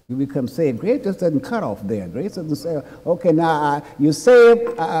 You become saved. Grace just doesn't cut off there. Grace doesn't say, okay, now you're saved,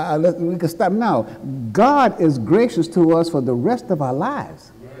 we can stop now. God is gracious to us for the rest of our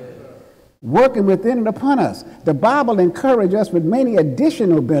lives, working within and upon us. The Bible encourages us with many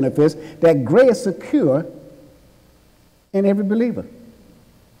additional benefits that grace secure in every believer.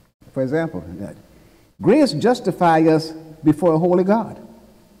 For example, grace justifies us before a holy God.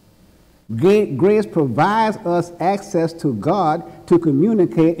 Grace provides us access to God to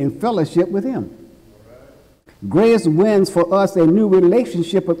communicate in fellowship with Him. Grace wins for us a new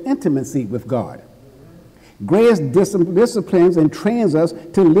relationship of intimacy with God. Grace disciplines and trains us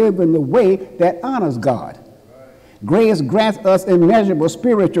to live in the way that honors God. Grace grants us immeasurable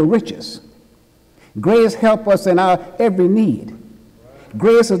spiritual riches. Grace helps us in our every need.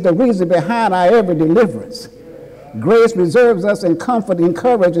 Grace is the reason behind our every deliverance. Grace preserves us in comfort,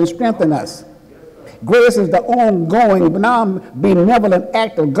 encourage, and strengthen us. Grace is the ongoing, benevolent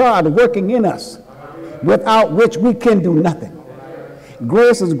act of God working in us, without which we can do nothing.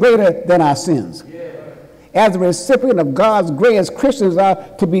 Grace is greater than our sins. As a recipient of God's grace, Christians are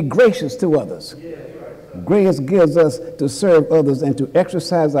to be gracious to others. Grace gives us to serve others and to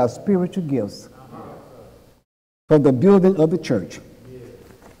exercise our spiritual gifts for the building of the church.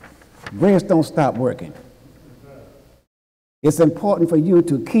 Grace don't stop working. It's important for you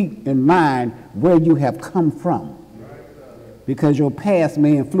to keep in mind where you have come from, because your past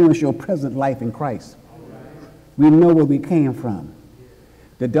may influence your present life in Christ. We know where we came from.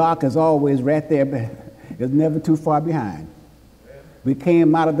 The dark is always right there, but it's never too far behind. We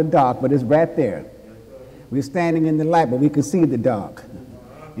came out of the dark, but it's right there. We're standing in the light, but we can see the dark.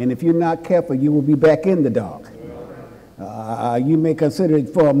 And if you're not careful, you will be back in the dark. You may consider it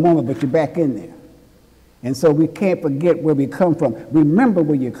for a moment, but you're back in there. And so we can't forget where we come from. Remember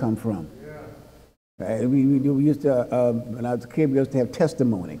where you come from. We used to, when I was a kid, we used to have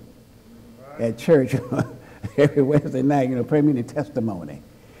testimony at church every Wednesday night, prayer meeting testimony.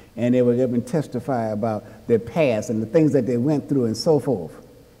 And they would testify about their past and the things that they went through and so forth.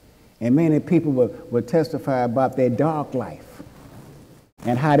 And many people would testify about their dark life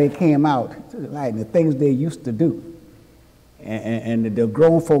and how they came out to the light and the things they used to do. And the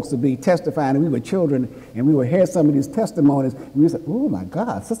grown folks would be testifying, and we were children, and we would hear some of these testimonies. We would say, oh my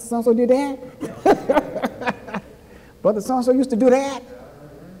God, Sister so-and-so did that? Brother so-and-so used to do that?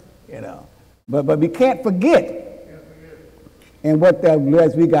 But we can't forget. And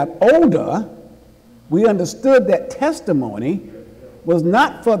as we got older, we understood that testimony was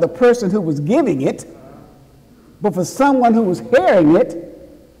not for the person who was giving it, but for someone who was hearing it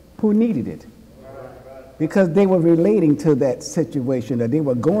who needed it. Because they were relating to that situation, or they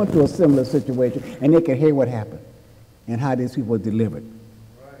were going through a similar situation, and they could hear what happened and how these people were delivered.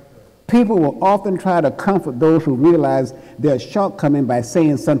 People will often try to comfort those who realize their shortcoming by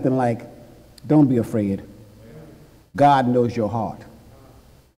saying something like, don't be afraid. God knows your heart.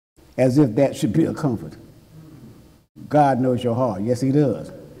 As if that should be a comfort. God knows your heart. Yes, He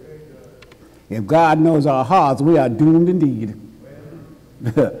does. If God knows our hearts, we are doomed indeed.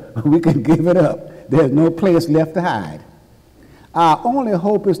 We can give it up. There's no place left to hide. Our only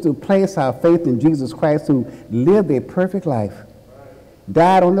hope is to place our faith in Jesus Christ, who lived a perfect life,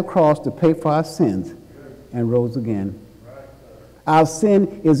 died on the cross to pay for our sins, and rose again. Our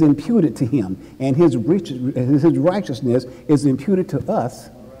sin is imputed to Him, and His righteousness is imputed to us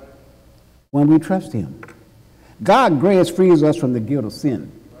when we trust Him. God's grace frees us from the guilt of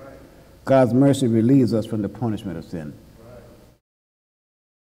sin. God's mercy relieves us from the punishment of sin.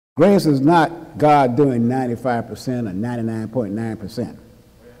 Grace is not God doing 95% or 99.9%.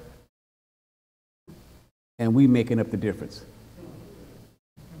 And we making up the difference.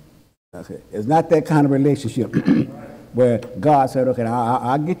 Okay. It's not that kind of relationship where God said, okay,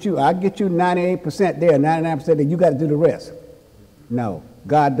 I'll get you 98% there, 99% there, you got to do the rest. No,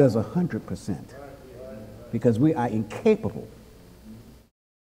 God does 100% because we are incapable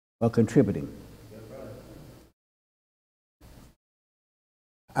of contributing.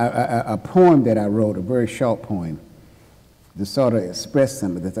 A poem that I wrote, a very short poem, to sort of express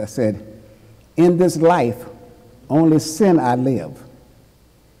some of this. I said, in this life, only sin I live.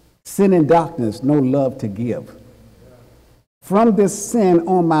 Sin and darkness, no love to give. From this sin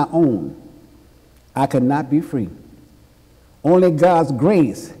on my own, I could not be free. Only God's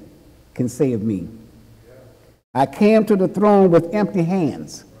grace can save me. I came to the throne with empty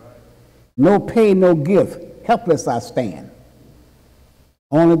hands. No pay, no gift, helpless I stand.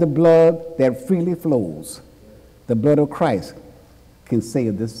 Only the blood that freely flows, the blood of Christ, can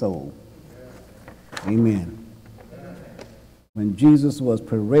save this soul. Amen. when Jesus was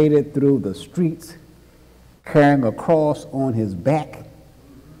paraded through the streets carrying a cross on his back,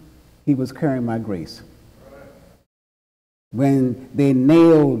 he was carrying my grace. When they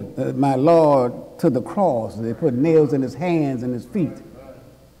nailed my Lord to the cross, they put nails in his hands and his feet.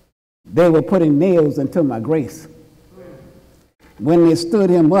 They were putting nails into my grace. When they stood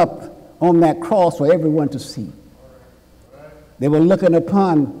him up on that cross for everyone to see, they were looking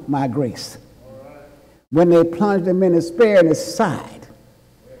upon my grace. When they plunged him in his spear in his side,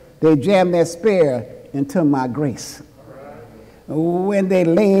 they jammed that spear into my grace. When they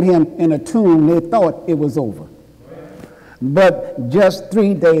laid him in a tomb, they thought it was over. But just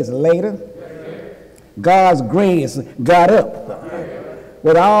 3 days later, God's grace got up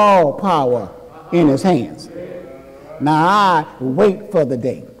with all power in his hands. Now I wait for the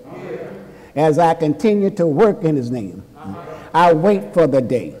day. As I continue to work in his name, I wait for the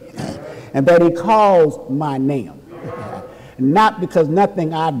day and that he calls my name. Not because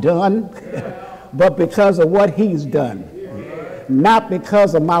nothing I've done, but because of what he's done. Not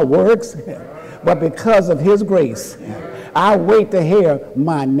because of my works, but because of his grace. I wait to hear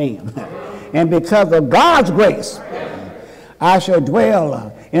my name. And because of God's grace, I shall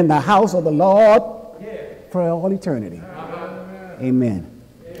dwell in the house of the Lord for all eternity. Amen.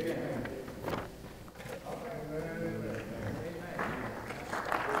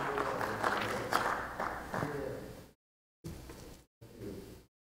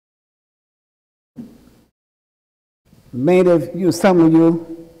 Many of you, some of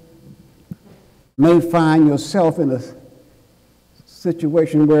you, may find yourself in a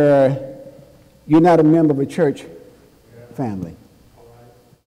situation where you're not a member of a church family,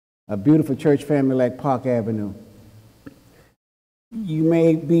 a beautiful church family like Park Avenue. You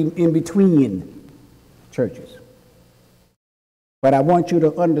may be in between churches, but I want you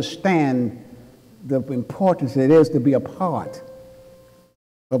to understand the importance it is to be a part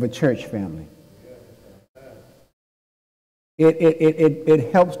of a church family.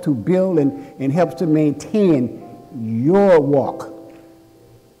 It helps to build and helps to maintain your walk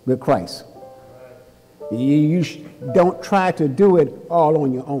with Christ. You don't try to do it all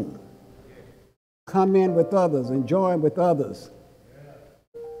on your own. Come in with others and join with others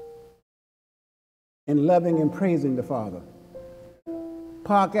in loving and praising the Father.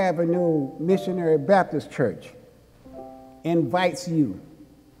 Park Avenue Missionary Baptist Church invites you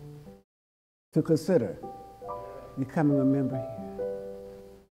to consider becoming a member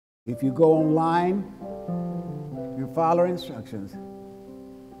here. If you go online and follow instructions,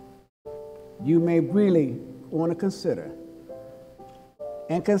 you may really want to consider.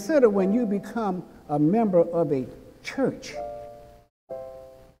 And consider when you become a member of a church,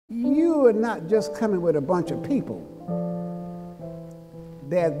 you are not just coming with a bunch of people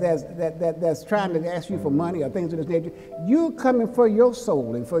that's trying to ask you for money or things of this nature. You're coming for your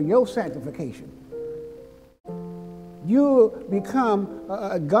soul and for your sanctification. You become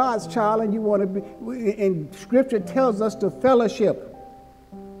God's child, and you want to be, and Scripture tells us to fellowship.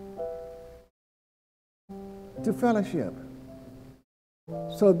 To fellowship.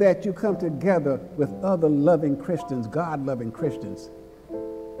 So that you come together with other loving Christians, God-loving Christians,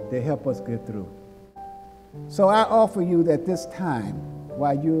 to help us get through. So I offer you that this time,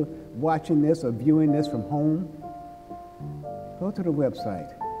 while you're watching this or viewing this from home, go to the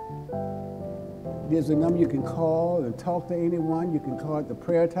website. There's a number you can call and talk to anyone. You can call at the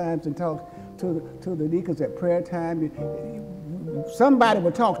prayer times and talk to the deacons at prayer time. Somebody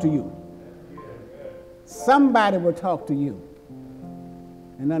will talk to you. Somebody will talk to you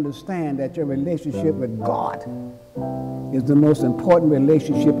and understand that your relationship with God is the most important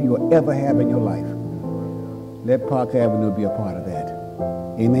relationship you will ever have in your life. Let Park Avenue be a part of that.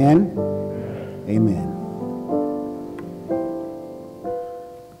 Amen? Amen.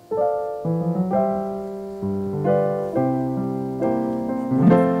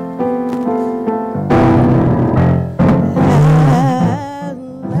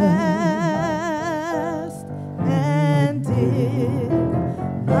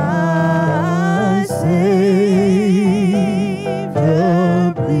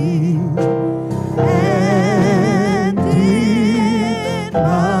 And in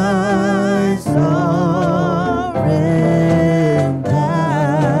my soul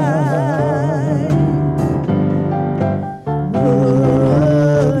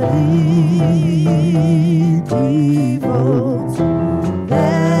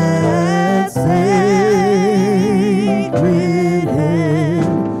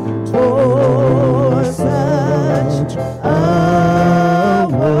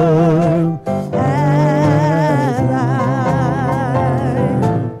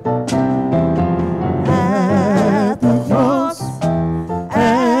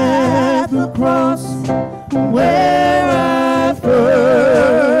cross where I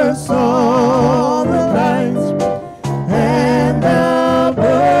first saw the light, and the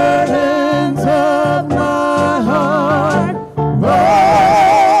burdens of my heart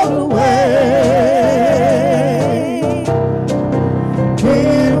rolled away.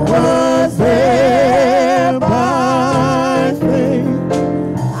 It was there by faith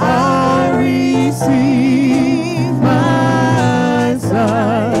I received my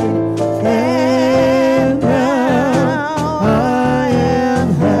sight, and now I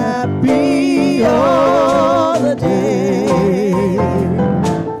am happy all the day.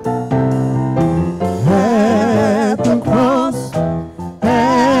 At the cross,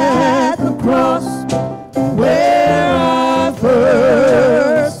 where I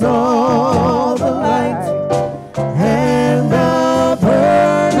first saw the light, and the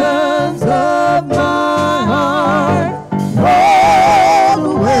burdens of my heart rolled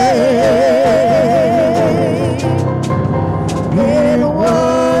away. It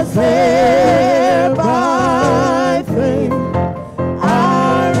was there by faith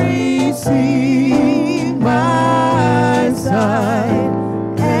I received my sight,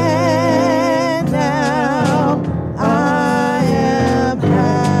 and now I am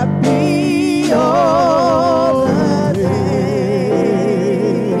happy all the day.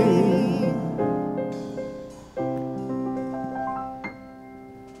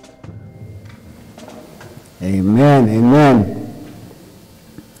 Amen, amen.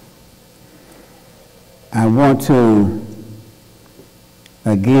 I want to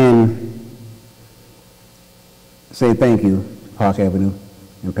again say thank you, Park Avenue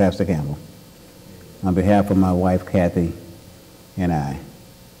and Pastor Campbell, on behalf of my wife Kathy and I.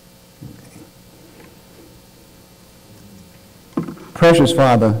 Precious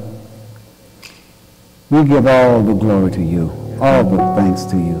Father, we give all the glory to you, all the thanks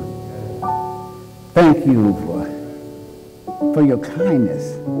to you. Thank you for your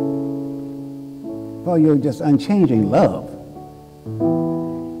kindness, for your just unchanging love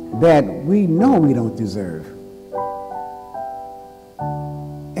that we know we don't deserve.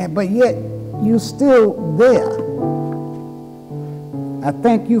 But yet, you're still there. I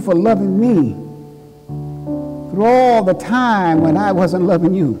thank you for loving me through all the time when I wasn't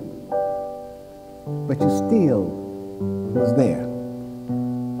loving you. But you still was there.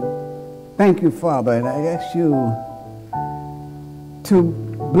 Thank you, Father, and I ask you to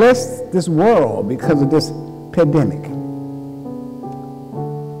bless this world because of this pandemic.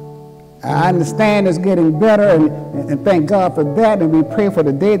 I understand it's getting better, and thank God for that, and we pray for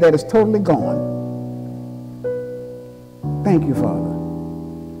the day that it's totally gone. Thank you, Father.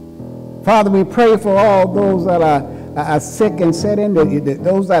 Father, we pray for all those that are sick and set in,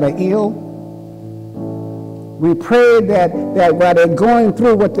 those that are ill. We pray that while they're going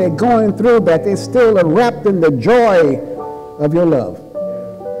through what they're going through, that they still are wrapped in the joy of your love,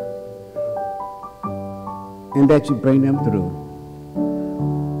 and that you bring them through.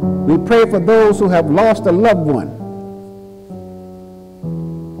 We pray for those who have lost a loved one,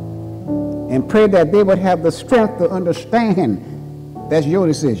 and pray that they would have the strength to understand that's your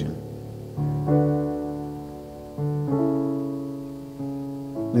decision,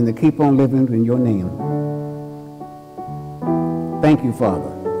 and to keep on living in your name. Thank you,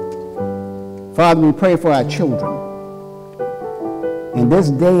 Father. Father, we pray for our children. In this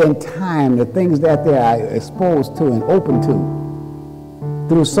day and time, the things that they are exposed to and open to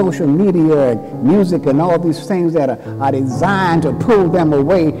through social media and music and all these things that are designed to pull them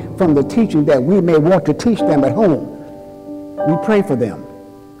away from the teaching that we may want to teach them at home. We pray for them.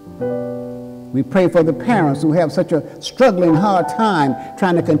 We pray for the parents who have such a struggling, hard time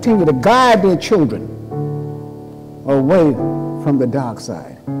trying to continue to guide their children away from the dark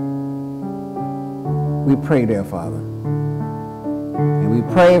side. We pray, dear Father. And we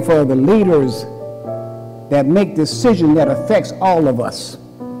pray for the leaders that make decisions that affects all of us.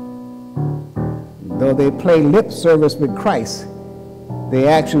 Though they play lip service with Christ, their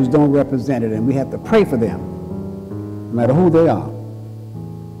actions don't represent it, and we have to pray for them, no matter who they are.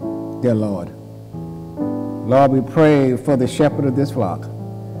 Dear Lord. Lord, we pray for the shepherd of this flock,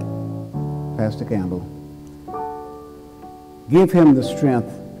 Pastor Campbell. Give him the strength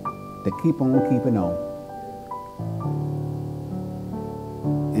to keep on keeping on,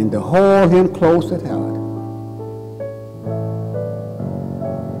 and to hold him close at heart.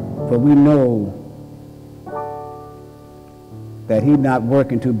 For we know that he's not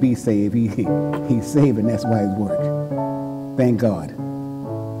working to be saved. He's saving, that's why he's working. Thank God.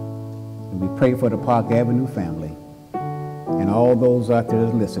 And we pray for the Park Avenue family and all those out there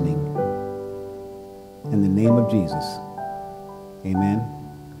listening. In the name of Jesus, amen.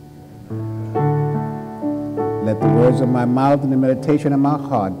 The words of my mouth and the meditation of my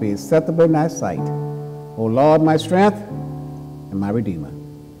heart be acceptable in thy sight. O Lord, my strength and my Redeemer.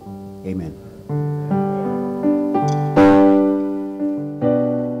 Amen.